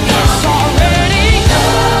it. It's already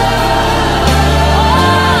done.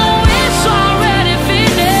 Oh, it's already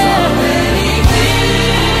finished.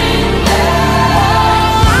 Oh,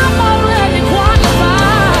 I'm already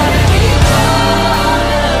qualified.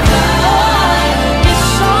 Oh,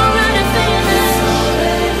 it's already finished.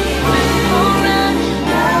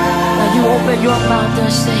 Now you open your mouth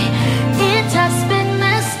and say, it has been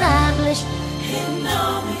established.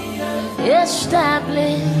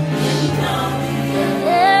 Established.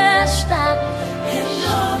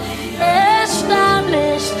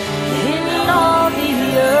 Established in all the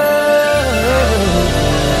earth.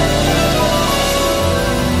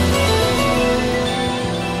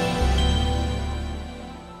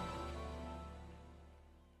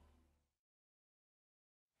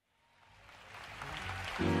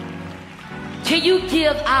 Can you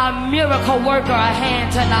give our miracle worker a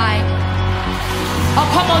hand tonight? Oh,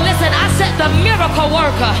 come on, listen. I said the miracle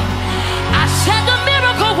worker. I said the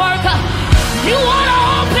miracle worker. You ought to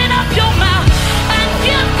open up your mouth and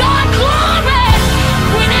give God glory.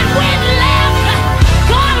 When it went left,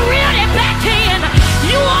 God reeled it back in.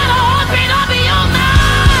 You ought to open up your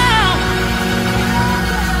mouth.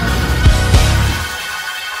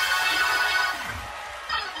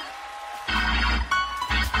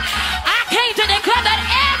 I came to declare that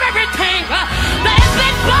everything that has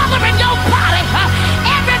been bothering your body,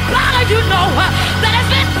 everybody you know that has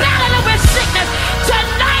been battling with sickness,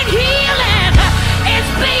 tonight healing is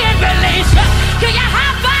being released. Can you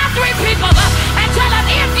high five 3 people and tell them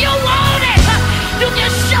if you want it, you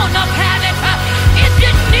can show enough have it. If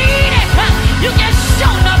you need it, you can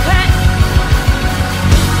show enough have it.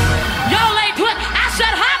 Y'all ain't put, I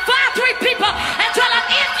said high five 3 people and tell them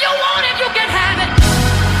if you want it, you can have it.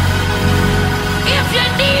 If you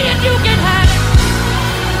need it, you can have it.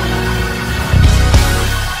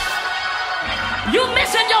 You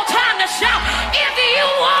missing your time to shout. If you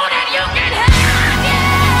want it, you can have it.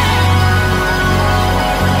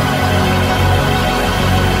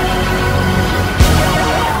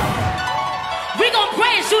 We gonna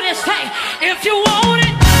praise through this thing. If you want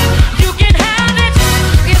it, you can have it.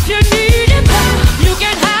 If you need it, you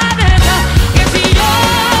can have it. It's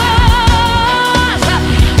yours.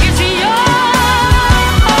 It's yours.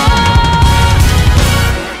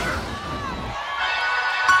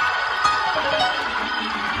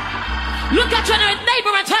 Look at your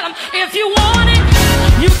neighbor and tell him, if you want it,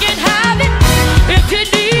 you can have it. If you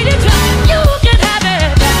need it, you can have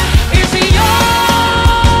it. It's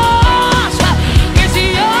yours. It's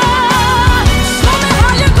yours. Show me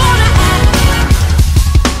how you're gonna have it.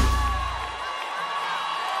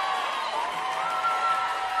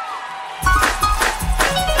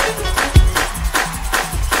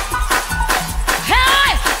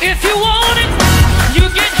 Hey, if you want it, you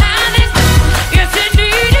can have it. If you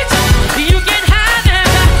need it, you can have it.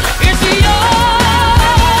 It's yours.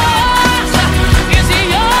 It's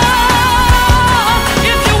yours.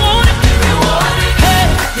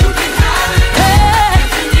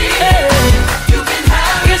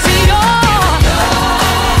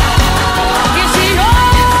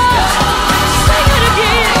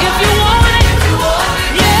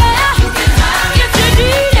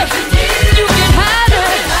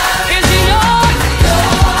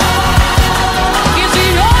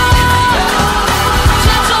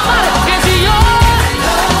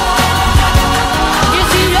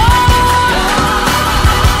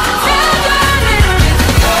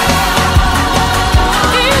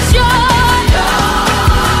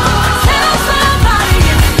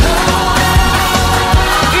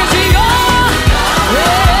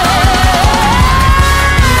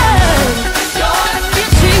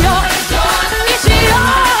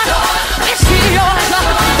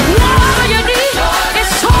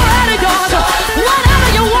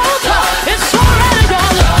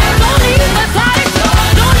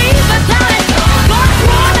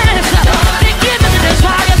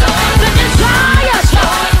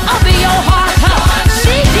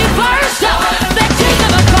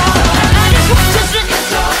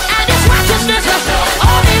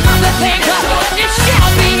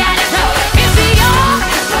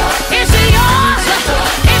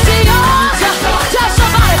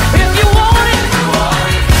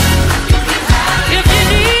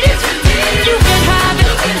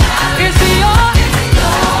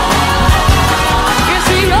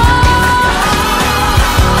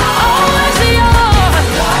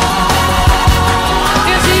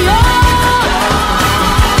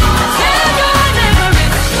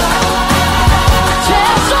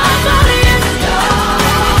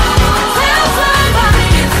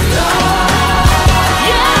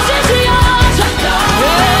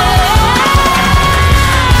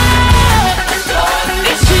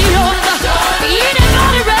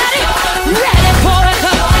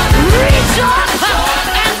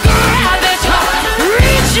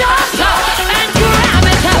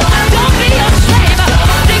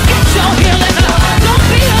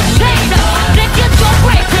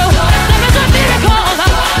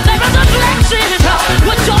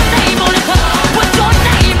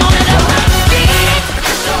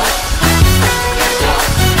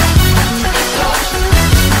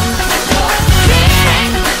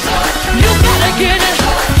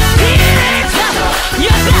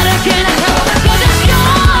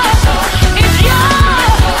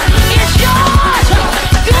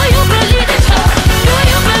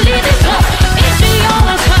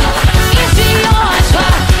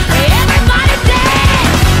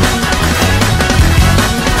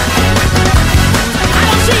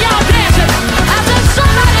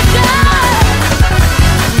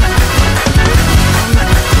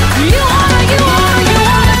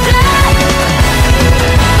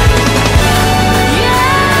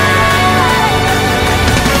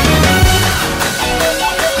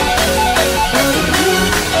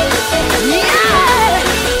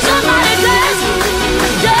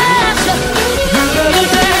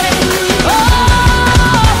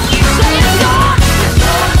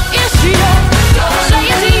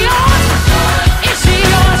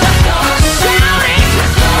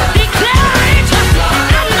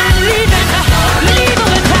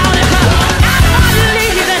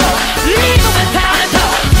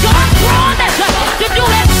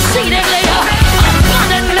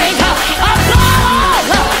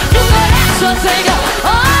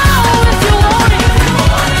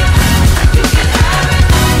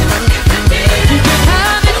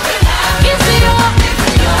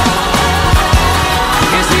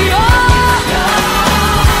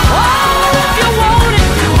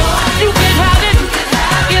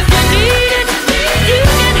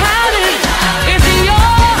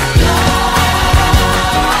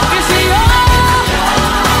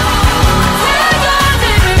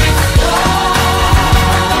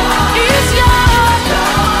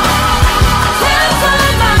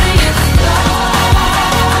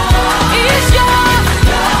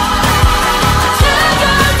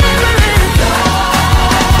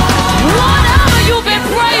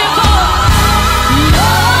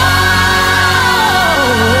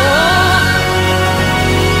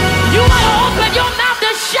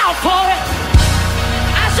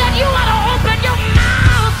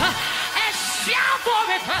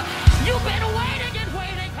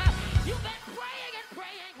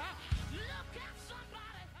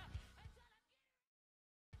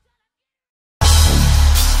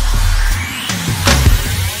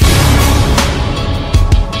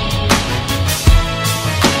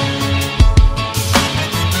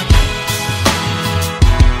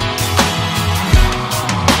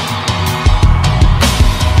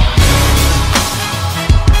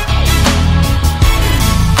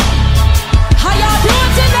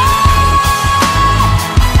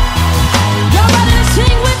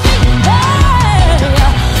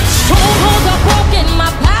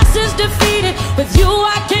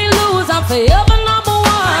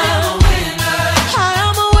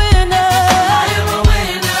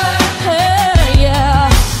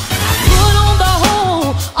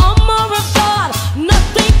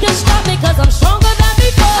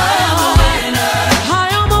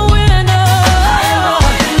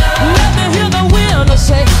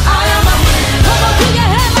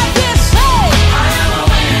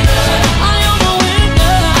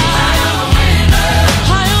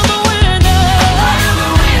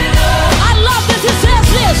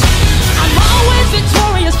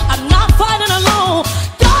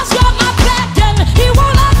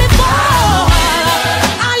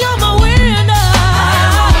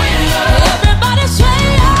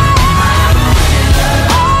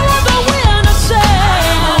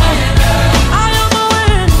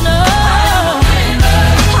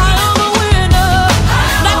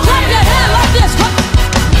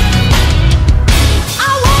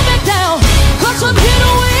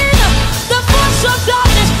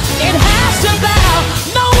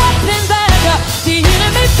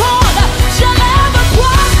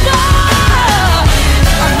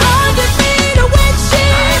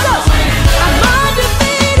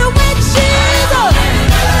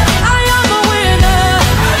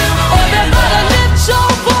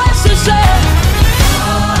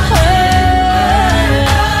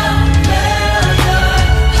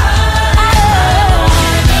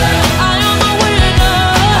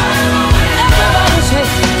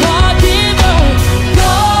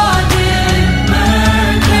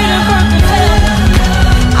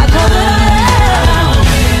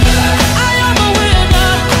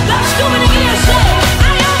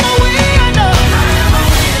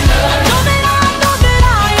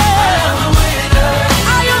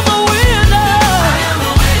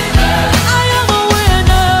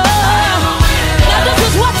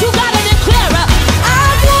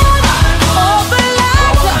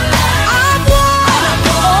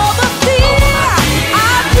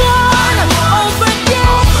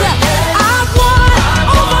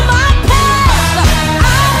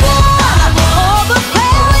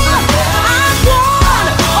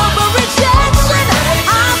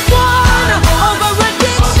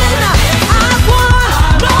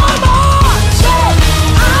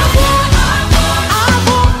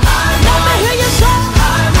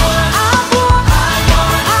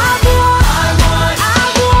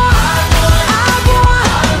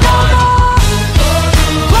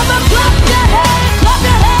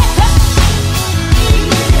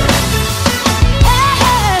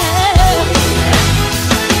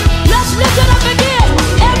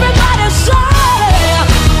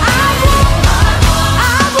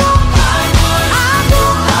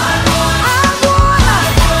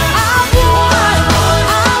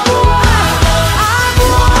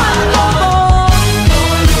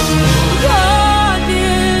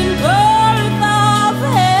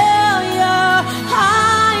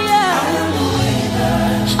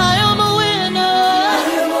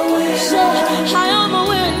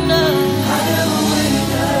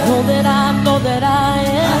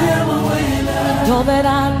 that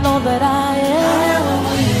I know that I am.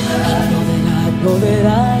 I know that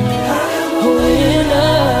I am a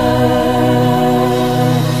winner.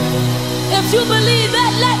 If you believe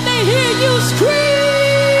that, let me hear you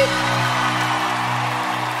scream.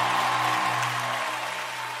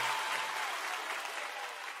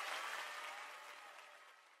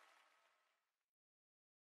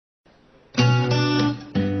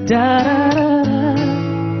 Da da da da.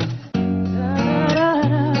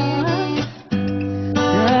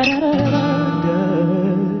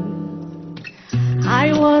 I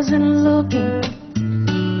wasn't looking,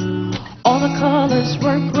 all the colors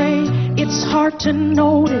were gray. It's hard to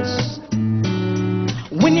notice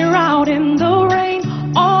when you're out in the rain.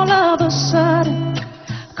 All of a sudden,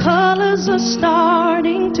 colors are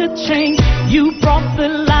starting to change. You brought the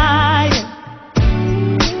light,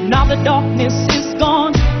 now the darkness is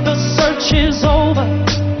gone. The search is over,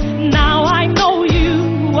 now I know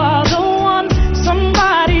you are the one.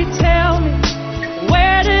 Somebody tell me,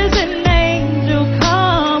 where does an angel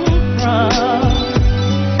come from?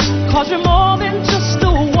 'Cause you're more than just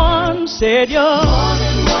the one. Said you're more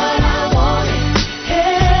than what I wanted,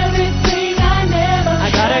 everything I never had. I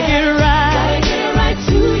gotta get right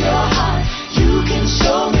to your heart. You can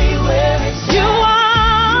show me where it's at. You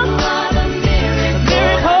are the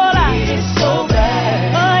miracle I need so bad.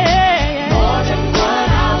 Oh yeah. More than what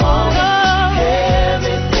I wanted,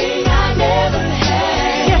 everything I never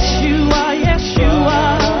had. Yes you are, yes you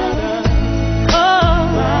are.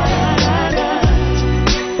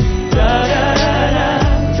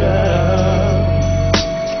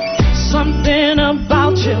 Something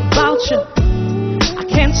about you, I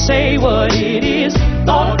can't say what it is.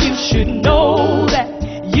 Thought you should know that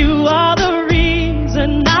you are the reason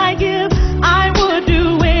I give. I would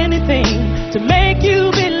do anything to make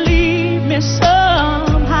you believe me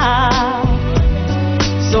somehow.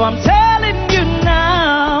 So I'm telling you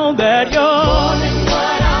now that you're more than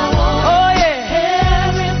what I want. Oh yeah,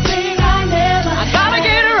 everything I never. I gotta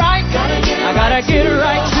get it right. I gotta get it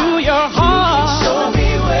right to your heart. Show me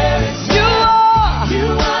where it's at.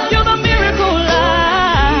 You're the miracle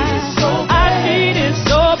light. I need it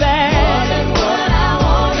so bad. More than what I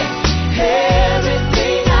wanted,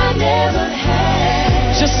 everything I never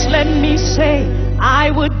had. Just let me say,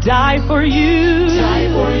 I would die for you.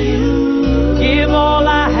 Give all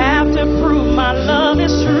I have to prove my love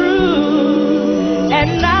is true.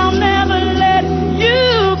 And I'll never let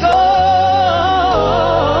you go.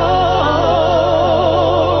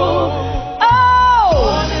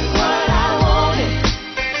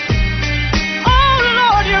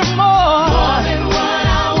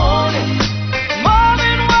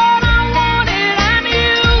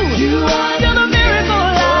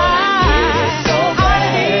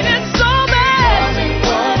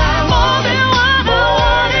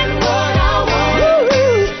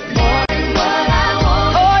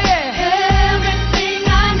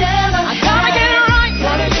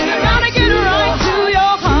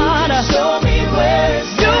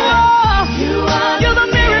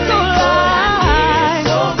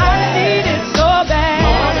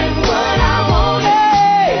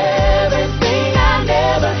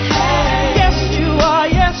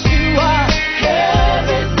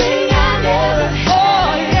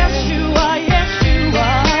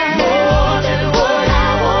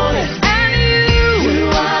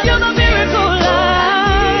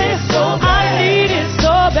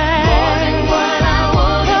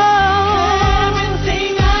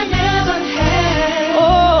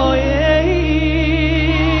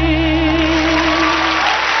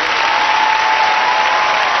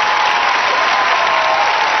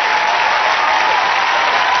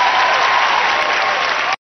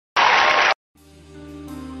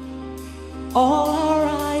 All our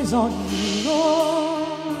eyes on you,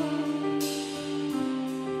 Lord.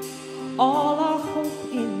 All our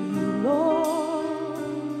hope in you, Lord.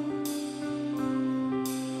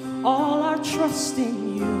 All our trust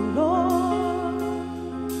in you, Lord.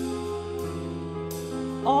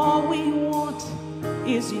 All we want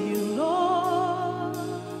is you, Lord.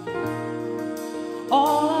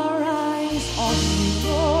 All our eyes on you,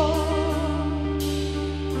 Lord.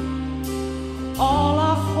 All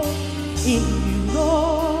our hope in you,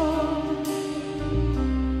 Lord.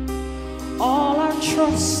 All our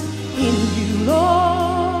trust in you,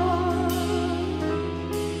 Lord.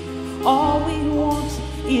 All we want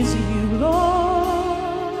is you, Lord.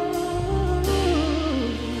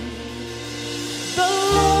 The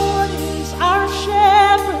Lord is our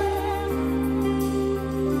shepherd.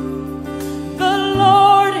 The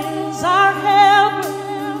Lord is our helper.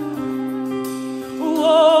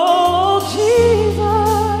 Oh, Jesus,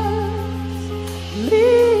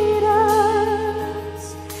 lead us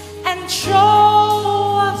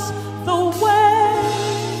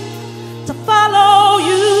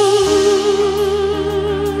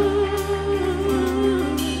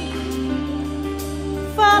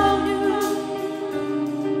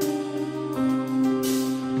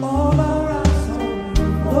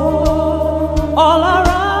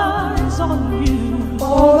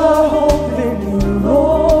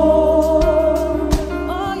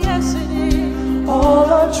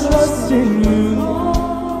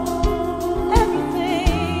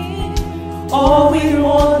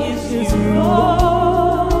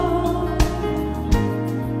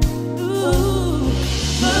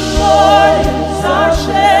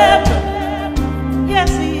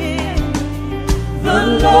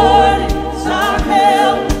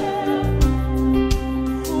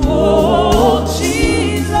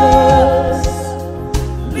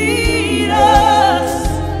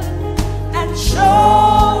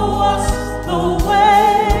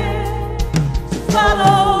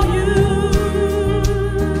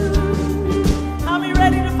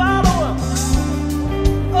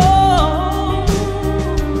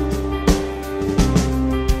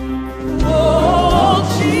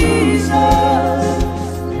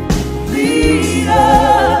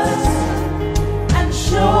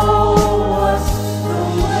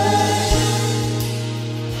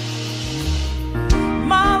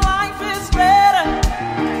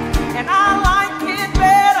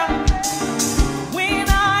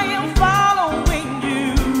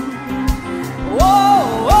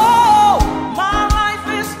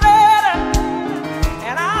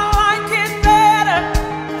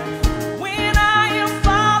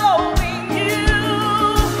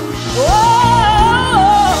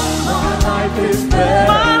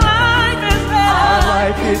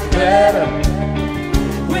better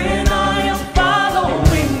when I am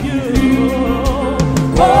following you.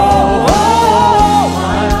 Oh,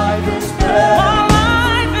 my life is better. My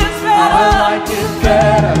life is better. I like it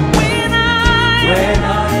better when I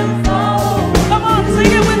am following. Come on,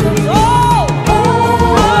 sing it with us.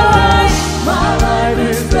 My life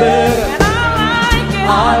is better, and I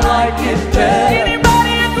like it better.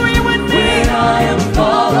 Anybody agree with me? When I am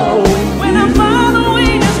following, when I'm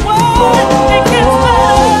following His word, it gets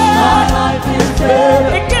better. My life is better.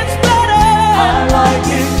 It gets better. I like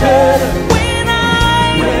it better when I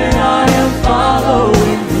am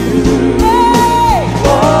following you. Hey.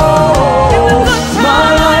 Oh, in the good times, my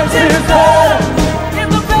life is better. In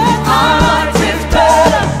the bad times, my life is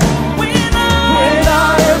better when I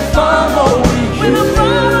am following you. When I'm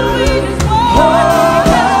following His word,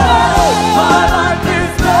 my life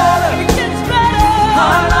is better. It gets better. I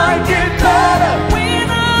like it better when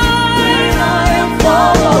I am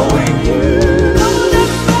following you.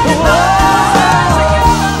 My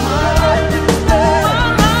life is better. My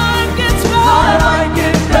life gets better. I like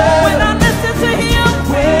it better when I listen to Him.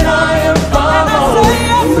 When I am following you.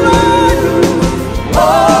 Oh,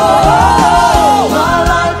 my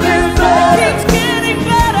life is better. It keeps getting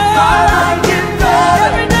better. I like it better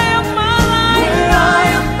every day of my life when I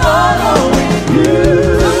am following you.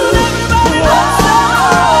 Everybody let's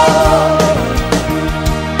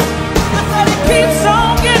I said it keeps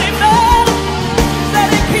on getting better. Said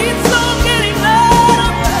it keeps on getting better.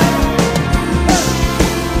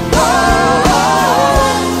 Oh,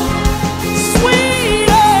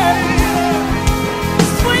 sweeter,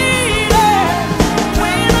 sweeter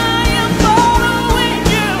when I am following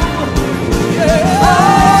you. Yeah.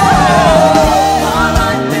 My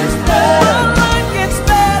life is better. My life gets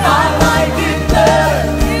better. I like it better.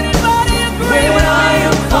 Anybody agree when I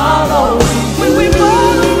am following? When we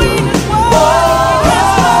following His word, it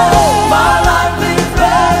gets better. My life is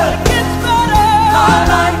better. It gets better. I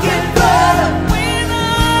like it better when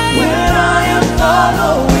I am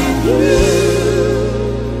following you.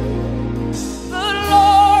 The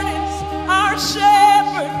Lord is our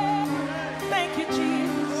shepherd. Thank you,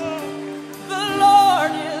 Jesus. The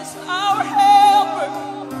Lord is our helper.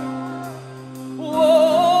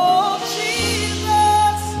 Oh,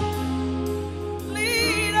 Jesus,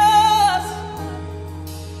 lead us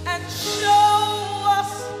and show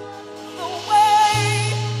us the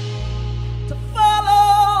way to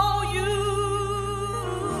follow you.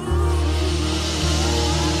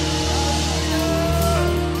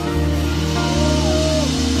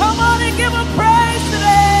 Come on and give Him praise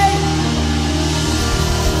today.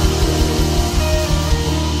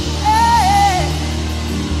 Hey.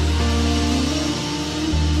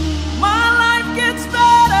 My life gets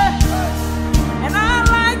better, and I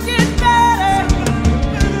like it better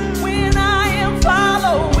when I am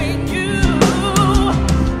following you.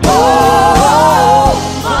 Oh,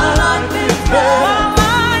 my life is better. My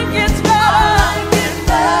life gets better. I like it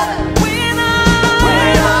better when I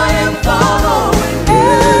am following you.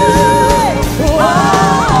 Hey. Oh,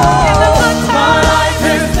 in the good times, my life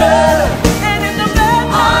is better, and in the bad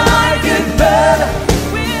times, I like it better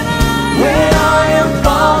when I am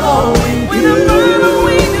following you. When I'm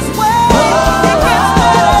following His way, it gets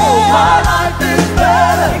better. My life is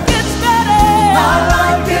better. It gets better. I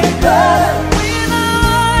like it better when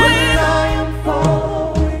I am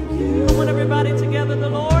following you. Come on, everybody together. The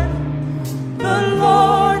Lord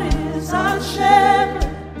is our shepherd.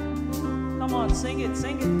 Come on, sing it,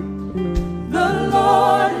 sing it. The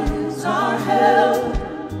Lord is our help.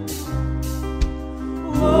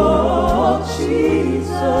 Oh,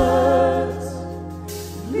 Jesus,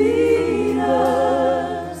 lead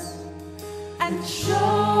us and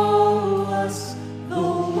show us the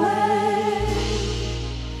way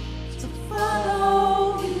to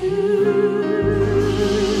follow you.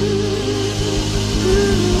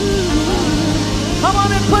 Come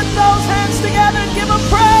on and put those hands together and give Him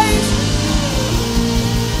praise.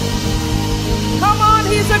 Come on,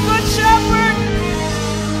 He's a good shepherd.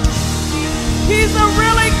 He's a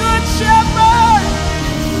really good shepherd.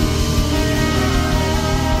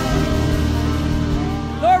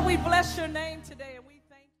 Lord, we bless your name today and we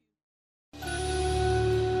thank you.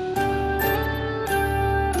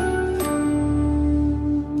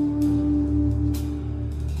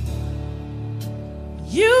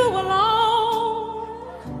 You alone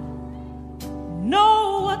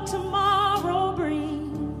know what tomorrow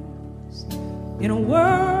brings in a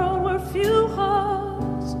world where few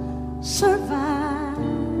hearts survive.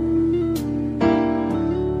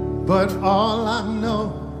 But all I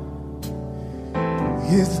know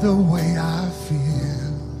is the way I feel.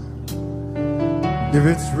 If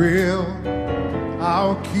it's real,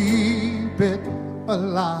 I'll keep it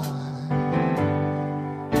alive.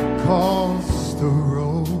 'Cause the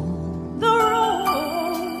road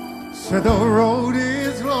said the road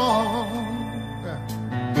is long.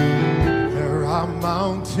 There are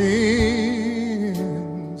mountains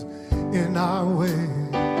in our way,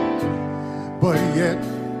 but yet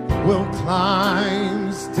we'll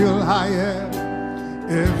climb still higher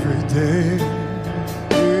every day.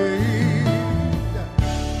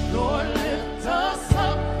 Lord, lift us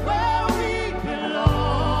up where we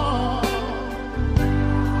belong,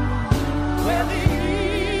 where the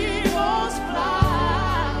eagles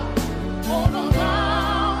fly on a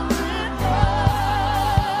mountain high.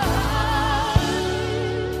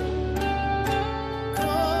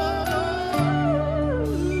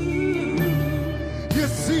 You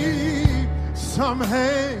see, some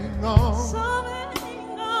hang on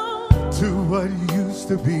to what used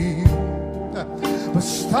to be, but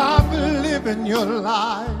stop living your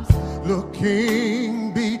lives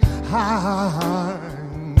looking behind.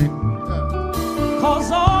 'Cause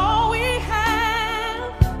all we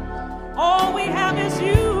have is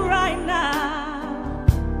you right now,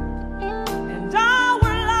 and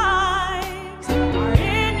our lives are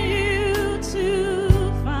in you to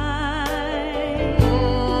find.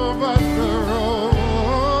 Oh, but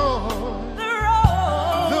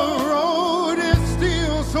the road is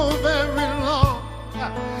still so very long,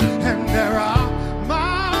 and there are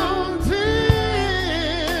mountains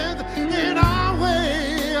in our way,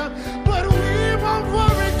 but we won't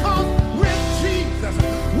worry, 'cause with Jesus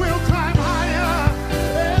we'll climb higher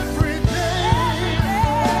every day,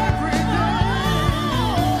 every day.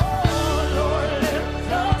 Lord, lift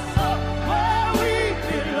us up where we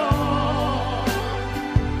belong,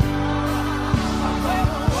 where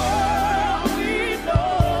the world we know.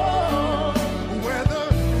 Where the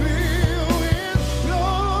clear winds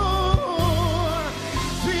blow,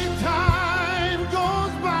 see time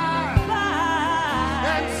goes by,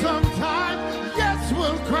 and sometimes, yes,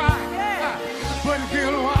 we'll cry, but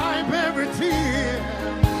he'll wipe every tear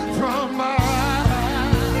from my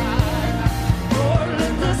eyes. Lord,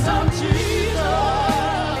 lift us up, Jesus.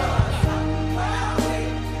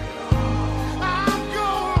 I'm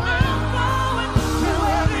going to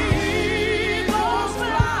where the eagles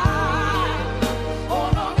fly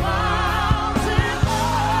on a mountain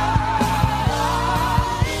high.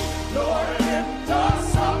 Lord, lift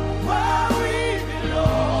us up where we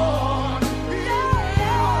belong.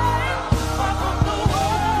 From the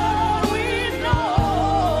world we know.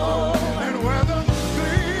 and where the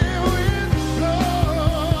clear winds blow.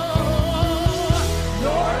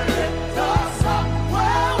 Lord, lift us up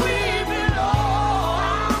where we belong.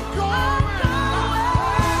 I'm going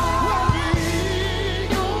where the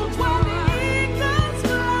eagles Where the eagles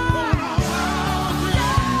fly.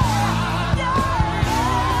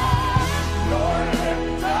 Lord,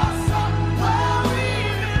 lift us up where we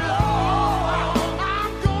belong.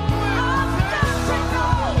 I'm going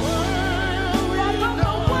From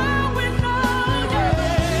the world we know.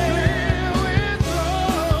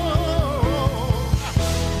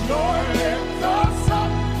 Lord, lift us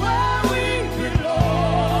up where we belong.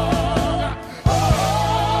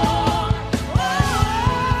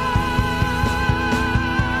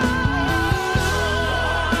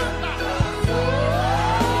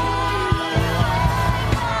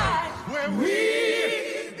 where we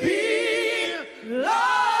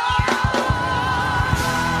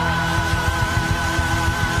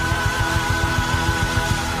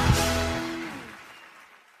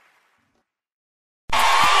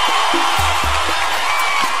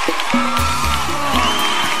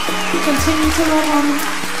Continue to love on me.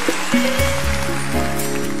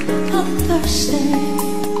 I'm thirsty.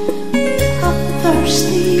 I'm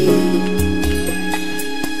thirsty.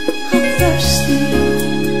 I'm thirsty.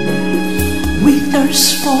 We thirst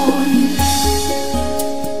for you.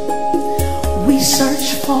 We search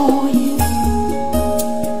for you.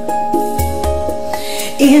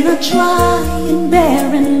 In a dry and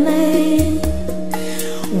barren land,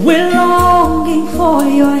 we're longing for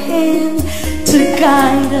your hand to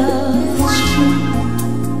guide us to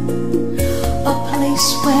a place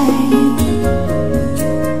where you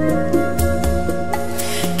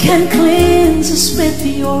can cleanse us with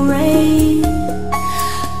your rain,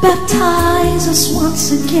 baptize us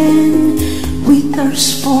once again. We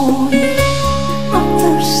thirst for you. I'm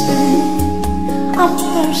thirsty. I'm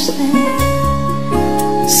thirsty.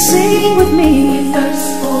 Sing with me. We thirst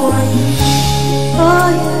for you. Oh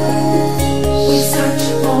yeah. We search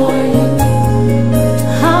for you.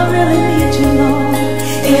 I really need you, Lord.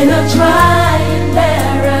 In a dry and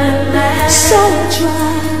barren land, so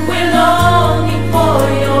dry, we're longing for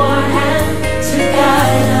your hand to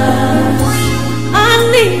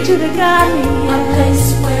you to guide me. A place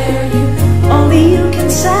where you Only you can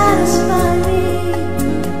satisfy me.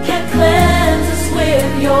 can cleanse us with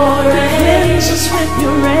your rain. Cleanse us with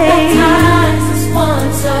your rain. Baptize us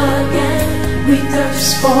once again. We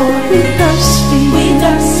thirst for you. We thirst for you. We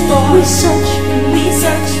thirst for We search for you. We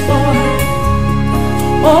search for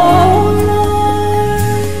Oh Lord,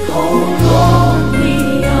 Oh Lord, we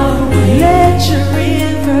are waiting. let your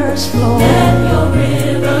rivers flow. Let your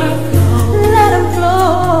river flow. Let them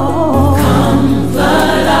flow. Come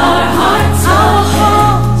flood our hearts, Our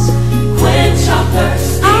hearts, quench our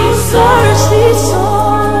thirsty our thirsty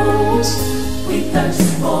souls. We thirst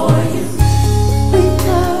for you. We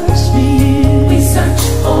thirst for you. We search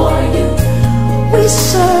for you. We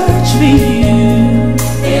search for you.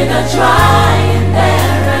 In a dry and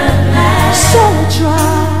barren land, So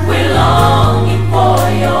dry. we're longing for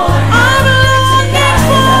your I'm longing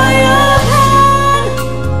for your hand.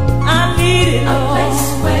 I need it, a place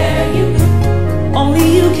Lord. where you Only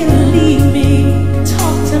you can lead me.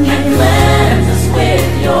 Talk to me. can cleanse us with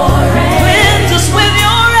your rain. Cleanse us with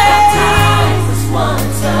your rain. Baptize us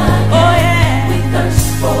once again. Oh yeah. We thirst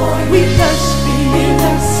for you. We thirst for We you.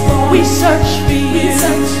 thirst for We you. search for We you.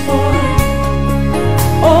 search for you.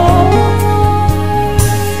 Oh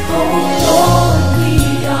Oh Lord, we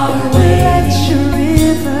are waiting. let your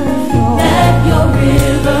river flow. Let your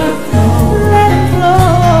river flow. Let it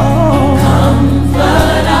flow. Come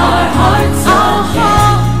flood our hearts Our again.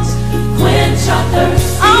 hearts, Quench our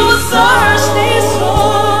thirsty our thirsty souls.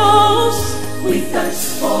 souls. We thirst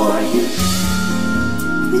for you.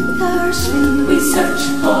 We thirst for you. We search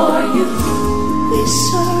for you. We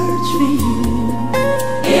search for you.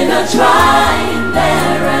 In a dry and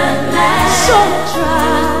barren land, So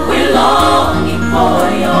dry. we're longing for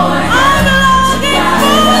your hand. I'm longing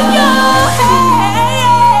for your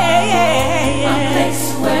A hand. place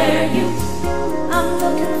where you I'm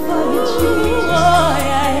looking for you, Jesus. Oh,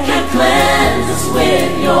 yeah. can cleanse us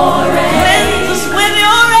with your rain. Cleanse us with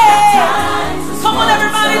your rain. Baptize us Come on, once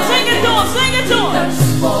everybody, sing it to him, sing it to him. Thirst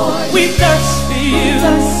for you. We thirst for you.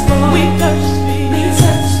 thirst for We you. thirst for We you.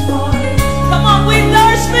 search for you. Come on, we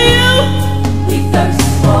thirst for you. We thirst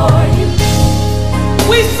for you.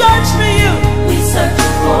 We search for you We search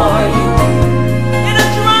for you. in a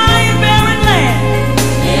dry and barren land.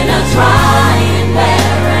 In a dry and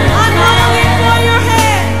barren I'm longing for land, your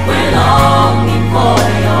hand. we're longing for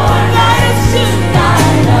your Guide us to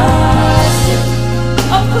guide us to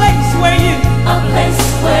a place where you a place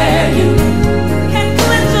where you can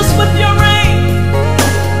cleanse us with your rain.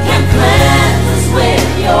 can cleanse us with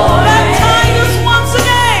your Baptize rain. us once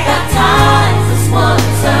again. Baptize us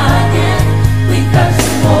once again. We thirst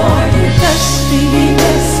for you. Thirst for you.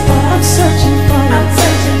 I'm searching for you. I'm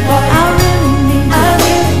searching for you. I really need you. I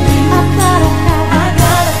really need you. I gotta have you. I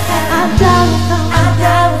gotta have I die without you. I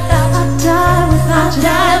die without I die without you.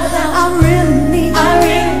 die without I really need you. I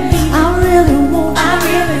really need you. I really want you. I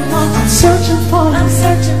really want you. I'm searching for you. I'm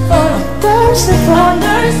searching for you. Thirsty for I'm you.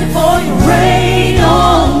 thirsty for you. Rain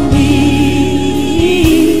on me.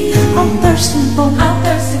 I'm thirsting for you. I'm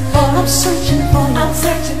thirsty for you. I'm searching for you. I'm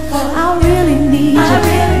searching for you. I really need I you.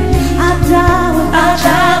 really need you. I die without I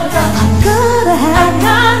die without you. I gotta have you.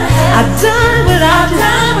 gotta have I die without you.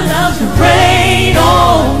 die without you. Rain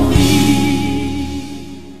on me.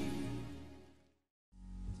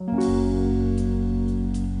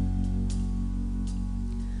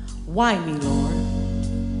 Why me, Lord?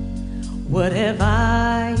 What have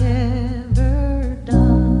I ever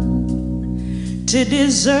done to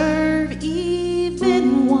deserve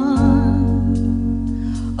even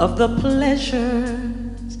one of the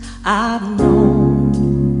pleasures I've known?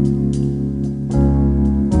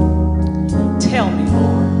 Tell me,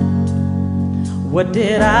 Lord, what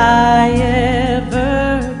did I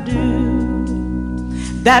ever do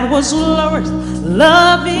that was worth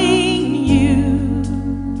loving you,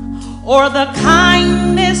 or the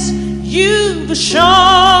kindness you've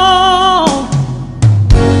shown?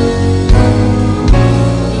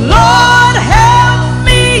 Lord, help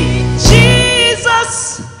me,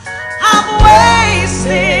 Jesus, I've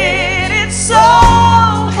wasted it, so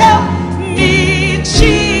help me,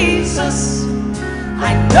 Jesus,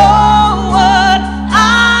 I know what I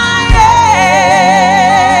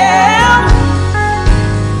am,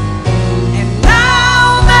 and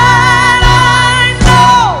now that I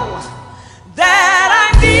know that I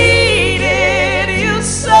needed you,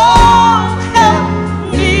 so help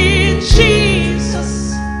me, Jesus,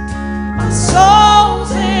 my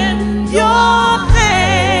soul's in your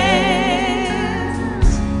hands.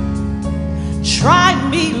 Try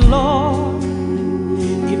me, Lord,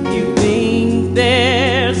 if you think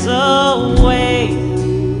there's a way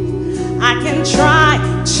I can try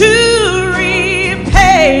to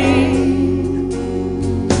repay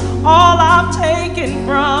all I've taken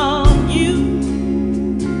from you.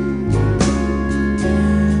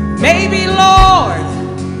 Maybe, Lord,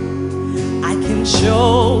 I can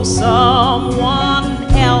show someone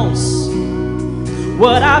else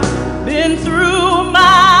what I've been through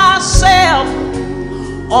myself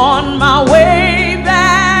on my way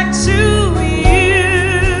back to you.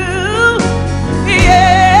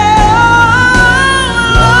 Yeah,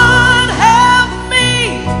 Lord, help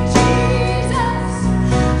me, Jesus.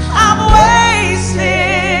 I've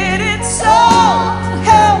wasted it, so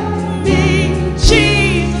help me,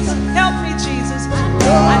 Jesus. Help me, Jesus. I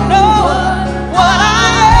know what I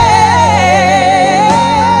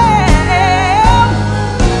am,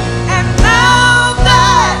 and now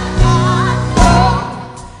that I know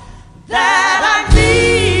that I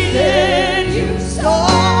needed you, so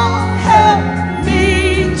help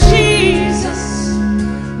me, Jesus.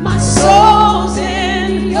 My soul's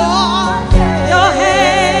in your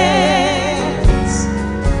hands.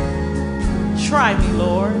 Try me,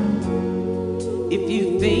 Lord, if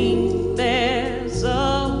you think there's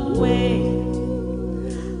a way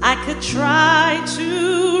I could try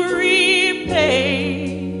to repay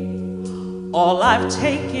all I've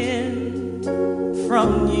taken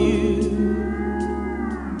from you.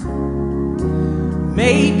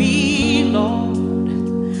 Maybe, Lord,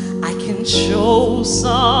 I can show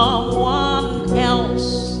someone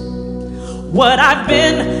else what I've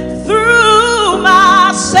been through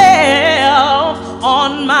myself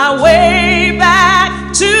on my way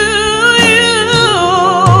back to you.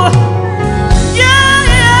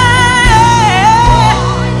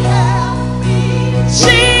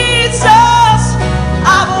 Jesus,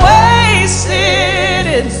 I've wasted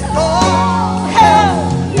it.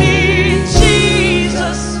 Help me,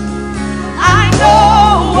 Jesus. I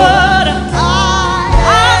know what I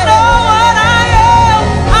know what I am.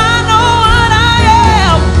 I know what I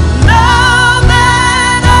am. Now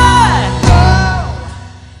that I know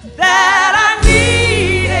that I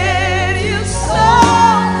needed you, so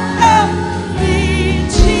help me,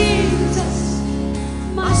 Jesus.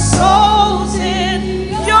 My soul's in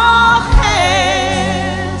your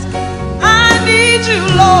hands. I need you,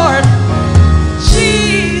 Lord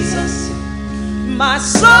Jesus. My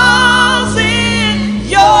soul's in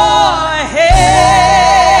your hands.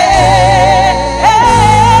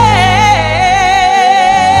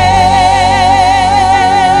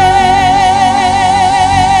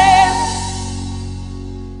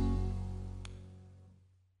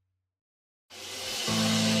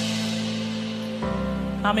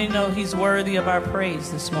 How many know he's worthy of our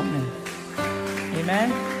praise this morning?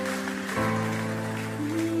 Amen.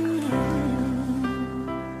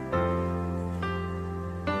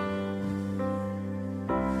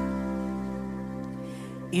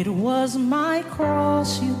 It was my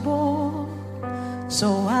cross you bore,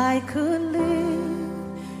 so I could live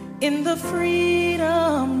in the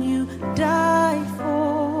freedom you died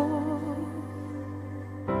for.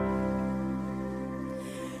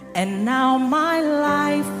 And now my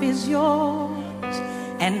life is yours,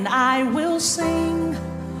 and I will sing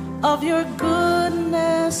of your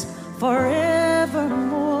goodness forevermore.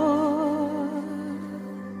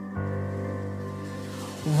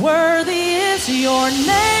 Worthy is your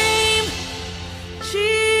name,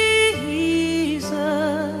 Jesus.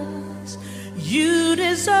 You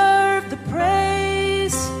deserve the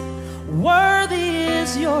praise. Worthy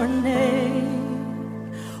is your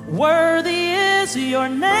name. Worthy is your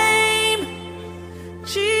name,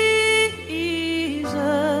 Jesus.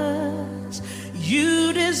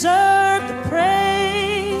 You deserve the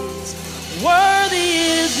praise. Worthy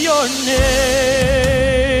is your name.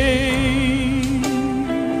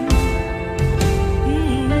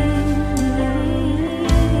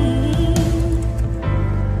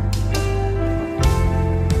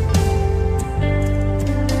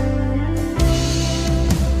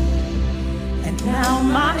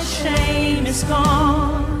 Is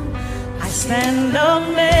gone. I stand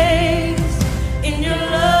amazed in your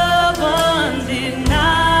love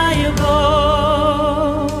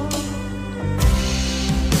undeniable.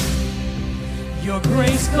 Your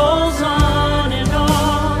grace goes on, and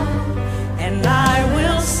I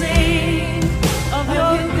will sing of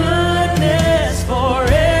your goodness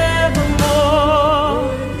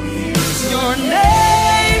forevermore. Your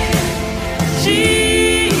name, Jesus.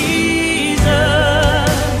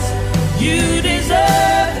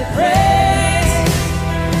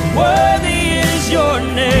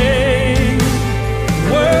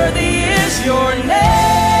 Your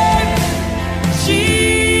name,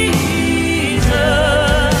 Jesus.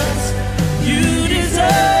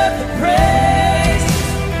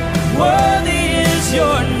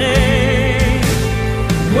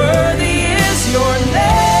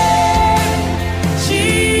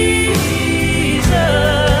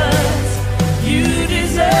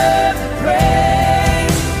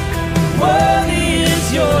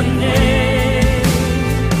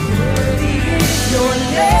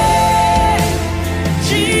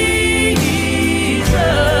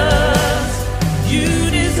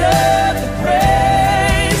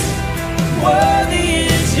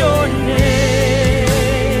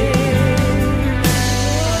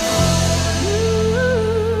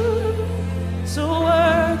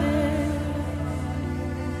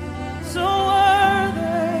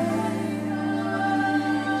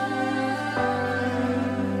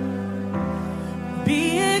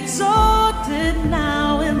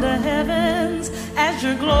 heavens as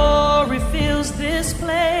your glory fills this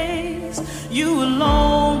place. You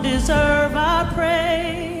alone deserve our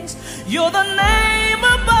praise. You're the name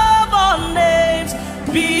above all names.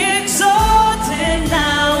 Be exalted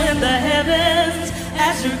now in the heavens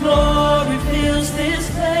as your glory fills this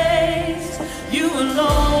place. You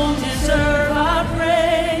alone deserve our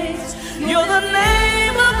praise. You're the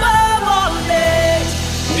name above all names.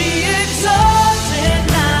 Be exalted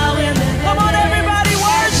now in the heavens. Come on, everybody,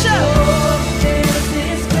 worship. Fills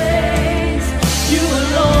this place. You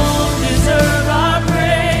alone deserve our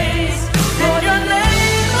praise. And your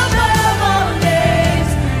name above all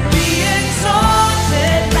names. Be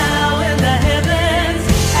exalted now in the heavens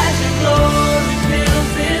as your glory fills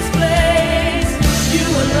this place. You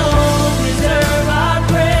alone deserve our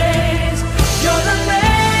praise. You're the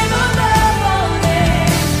name above all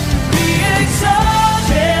names. Be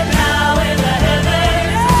exalted now in the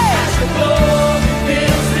heavens as your glory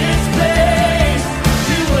fills this place.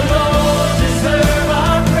 You alone deserve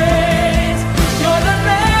our praise. You're the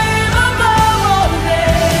name above all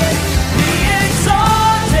names. Be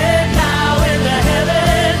exalted now in the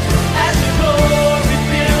heavens as your glory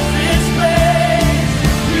fills this place.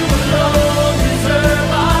 You alone deserve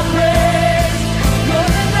our praise.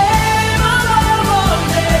 You're the name above all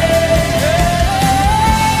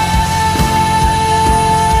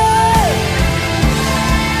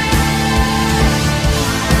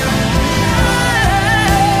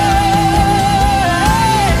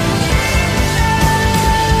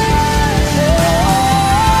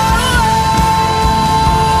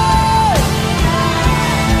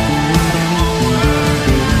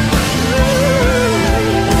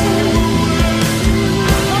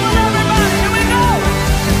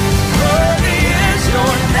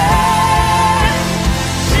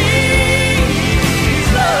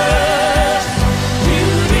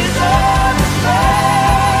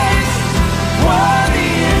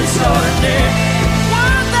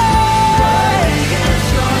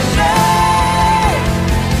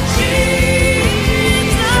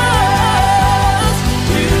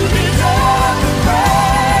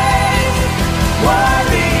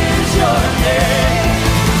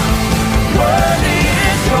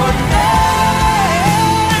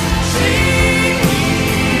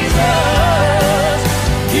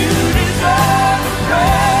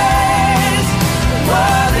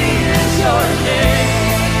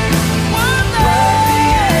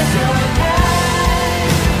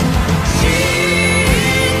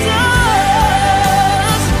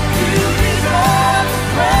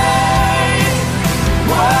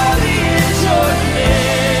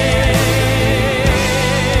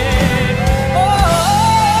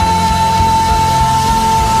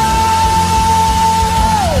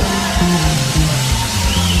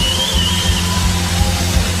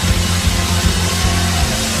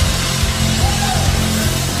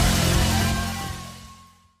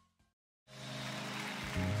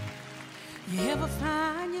You ever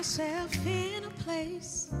find yourself in a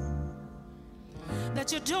place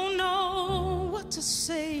that you don't know what to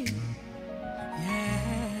say?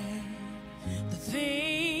 Yeah, the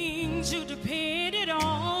things you depended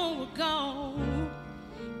on were gone.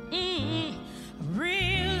 I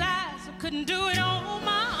realized I couldn't do it on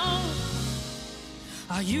my own.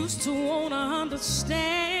 I used to want to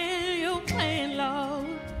understand your plan,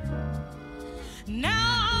 Lord.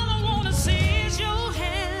 Now all I want to see is your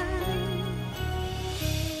hand.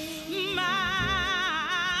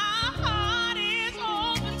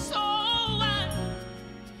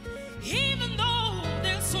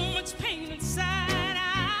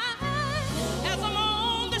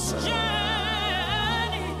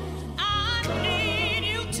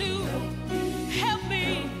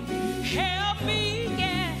 Help me,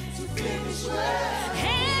 yeah, to finish well.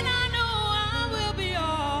 And I know I will be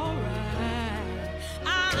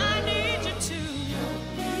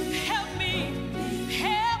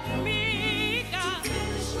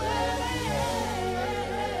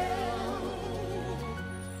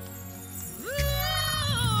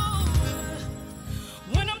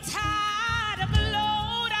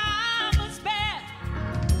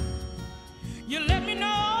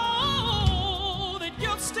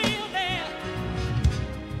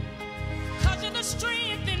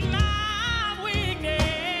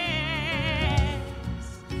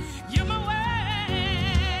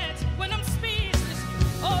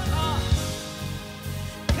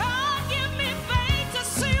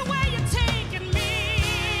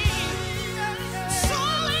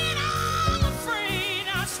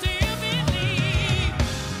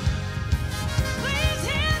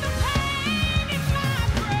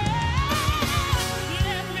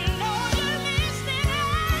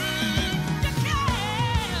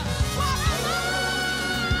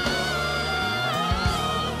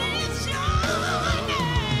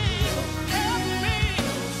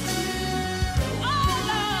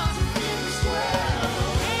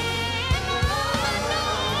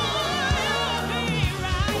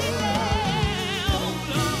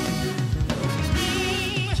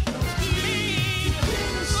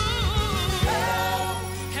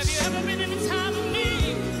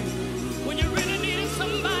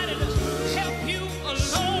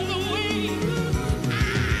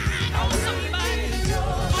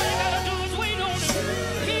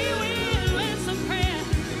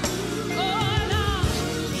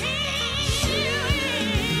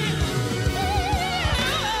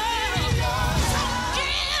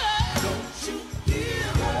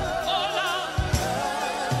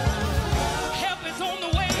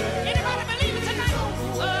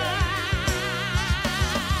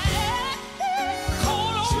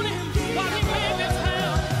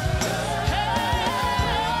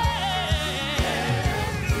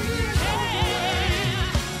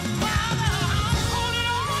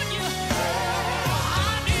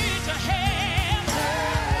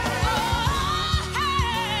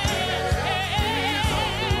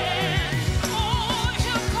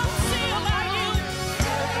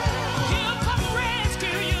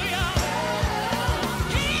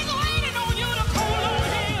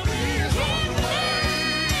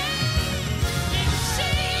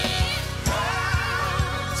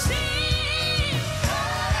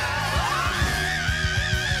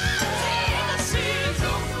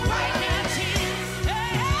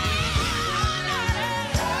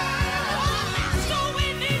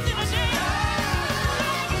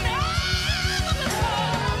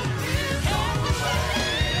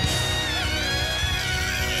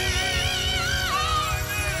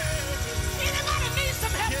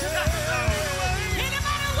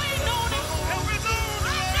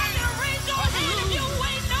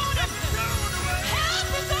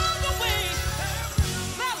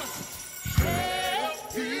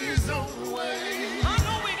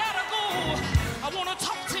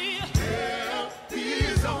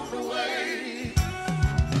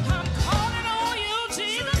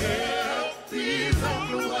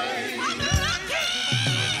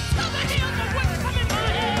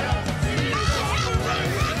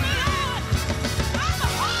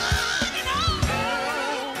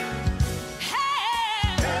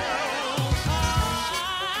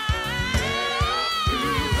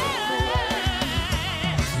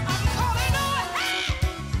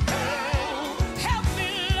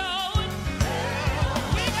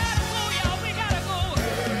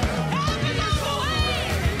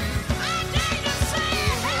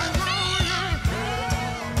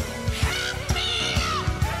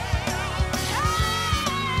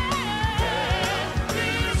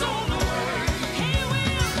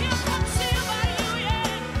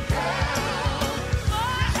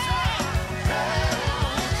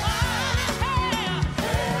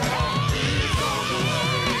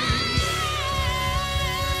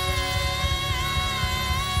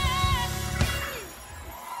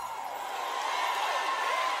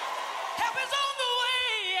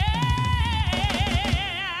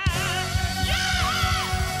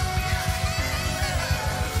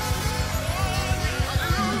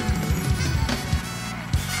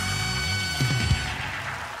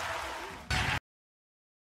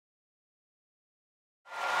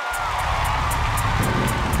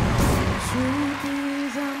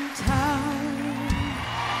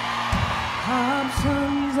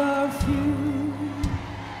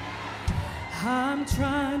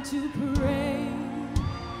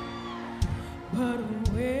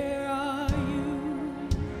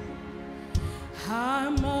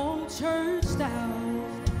churched out,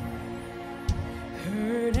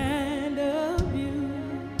 hurt and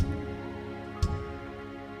abused.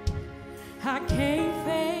 I can't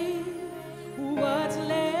face what's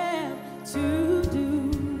left to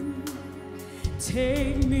do.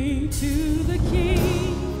 Take me to the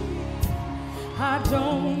King. I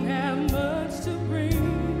don't have much to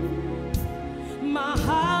bring. My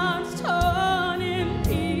heart's torn in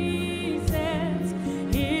pieces.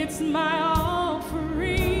 It's my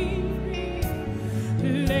offering.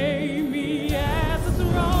 Lay me at the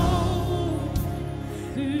throne.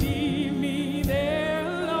 Leave me there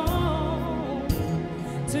alone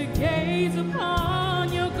to gaze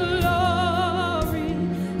upon your glory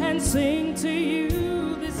and sing to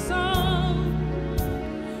you this song.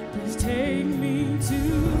 Please take me to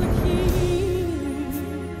the King.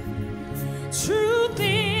 Truth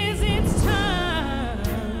is, it's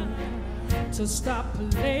time to stop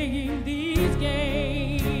playing these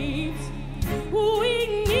games.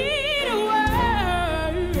 We need a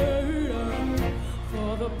word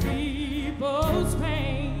for the people's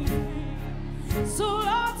pain. So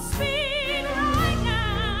Lord, speak right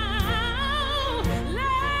now.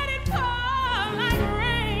 Let it pour like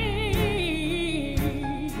rain.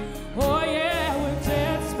 Oh yeah, we're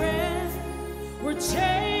desperate. We're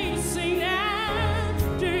chasing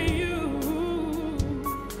after you.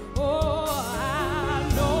 Oh,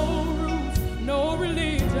 no rules, no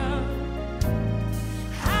religion.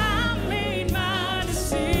 I made my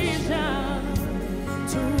decision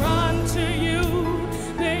to run to you,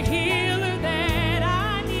 the healer that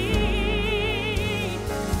I need.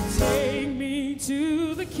 Take me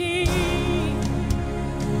to the King.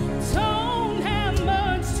 Don't have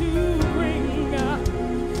much to bring.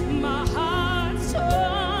 My heart's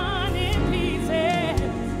torn in pieces.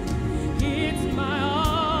 It's my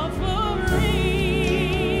offering.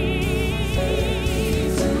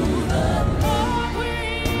 Lord, we're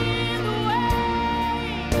in the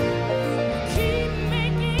way. Keep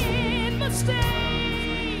making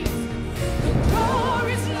mistakes. The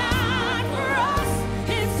glory's not for us,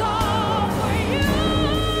 it's all for you.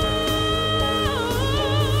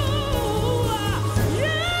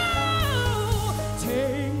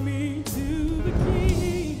 Take me to the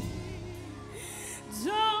King.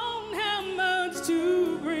 Don't have much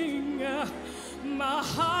to bring. My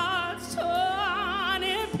heart's torn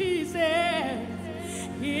in pieces.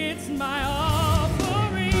 It's my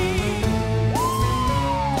offering.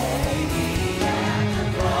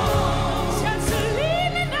 Just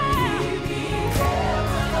leave me there.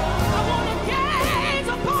 I want to gaze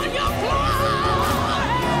upon your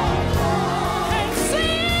glory and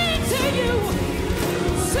sing to you.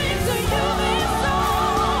 Sing to you this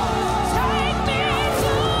song. Take me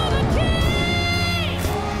to the King.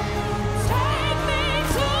 Take me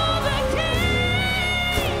to the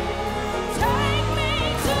King. Take me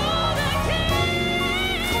to the King.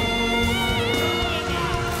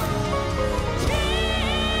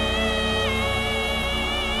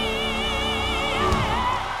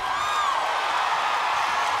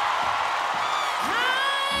 I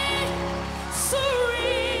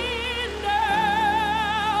surrender.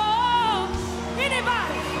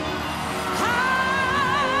 Anybody? I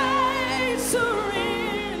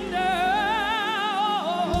surrender.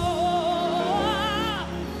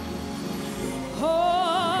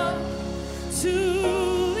 Oh, to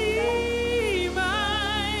thee,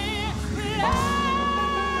 my blessed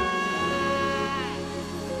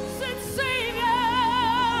Savior.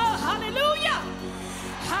 Hallelujah.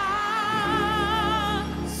 I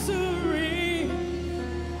surrender.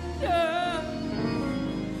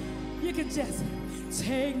 You can just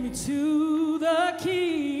take me to the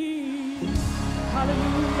King.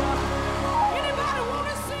 Hallelujah. Anybody want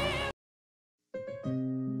to sing?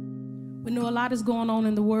 We know a lot is going on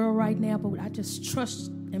in the world right now, but I just trust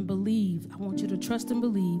and believe. I want you to trust and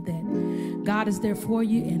believe that God is there for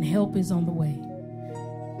you and help is on the way.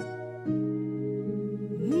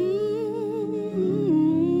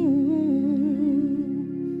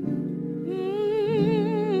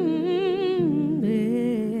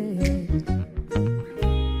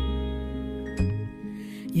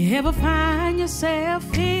 You ever find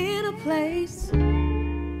yourself in a place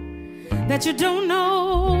that you don't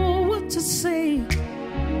know what to say?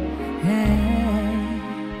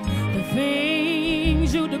 And the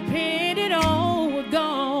things you depended on were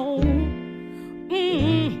gone.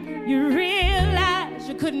 You realize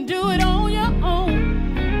you couldn't do it on your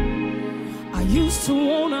own. I used to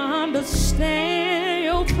want to understand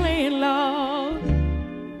your plan, Lord.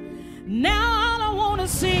 Now all I want to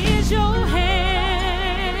see is your hand.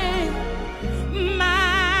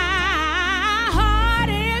 My heart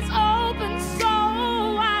is open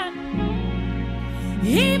so wide.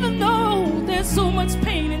 what's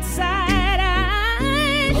pain inside.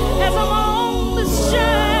 As I'm on this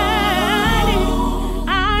journey,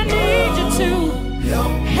 I need you to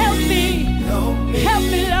help me,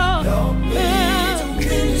 Lord.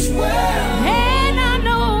 And I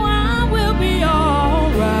know I will be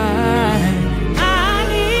all right. I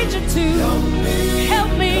need you to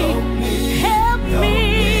help me,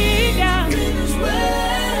 God.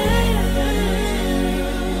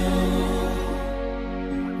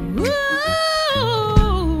 Ooh,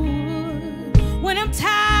 when I'm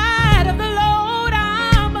tired of the load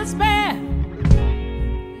I must bear,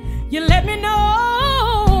 you let me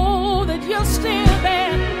know that you're still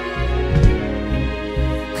there.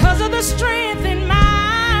 'Cause of the strength in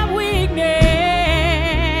my weakness,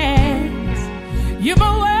 you're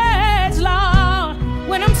my words, Lord,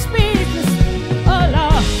 when I'm speechless. Oh,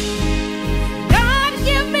 Lord, God,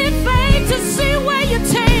 give me faith to see where you're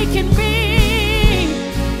taking me.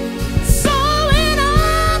 So when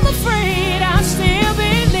I'm afraid, I still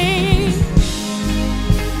believe.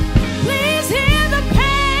 Please hear the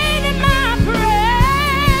pain in my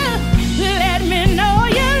prayer. Let me know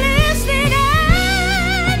you're listening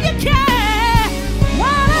and you care.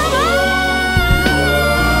 While I'm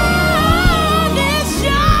on this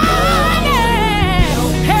journey,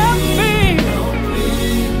 help me.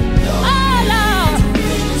 Oh, Lord.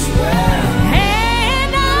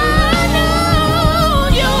 And I know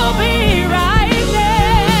you'll be right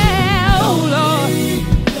there. Oh, Lord,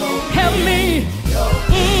 help me.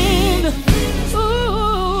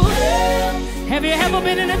 Ooh. Have you ever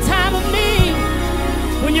been in a time of need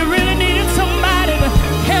when you really needed somebody to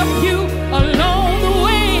help you along the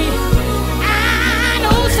way? I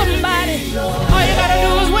know somebody. All you gotta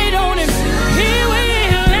do is wait on him. He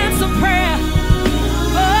will answer prayer.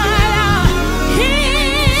 Oh, Lord, he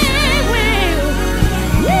will.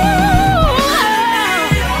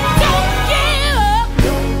 Don't give up.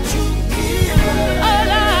 Oh,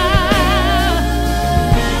 Lord,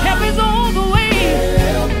 help is on the way.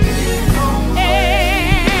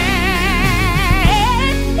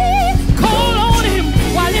 Call on him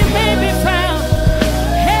while it may be found.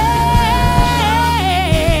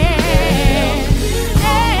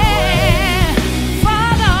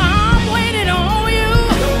 Father, I'm waiting on you.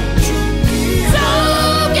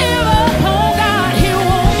 Don't give up on God. He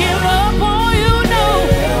won't give up on you, no.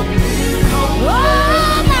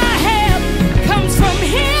 All my help comes from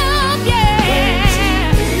him,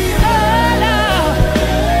 yeah. Oh, Lord.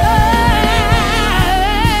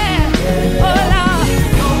 Oh, Lord.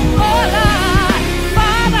 Oh, Lord.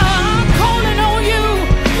 Father, I'm calling on you.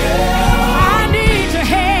 I need your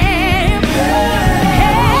help.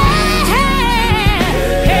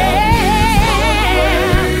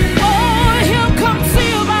 Oh, he'll come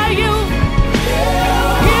see about you.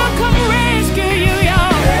 He'll come rescue you,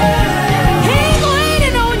 y'all. He's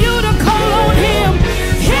waiting on you to call on him.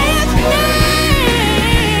 His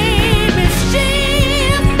name is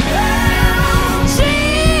Jesus.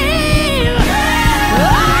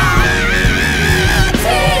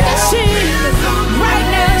 Jesus. Right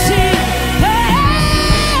now, Jesus.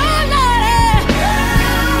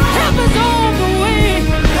 Help is on the way.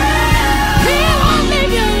 He won't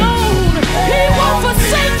leave you alone. He won't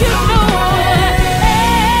forsake you, no.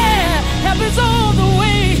 Help is on the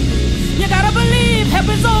way. You gotta believe help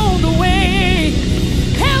is on the way.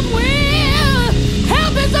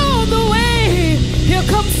 Help is on the way. He'll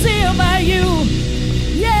come see about you.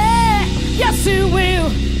 Yeah, yes he will.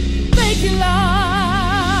 Thank you,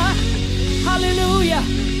 Lord. Hallelujah.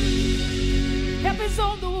 Help is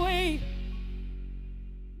on the way.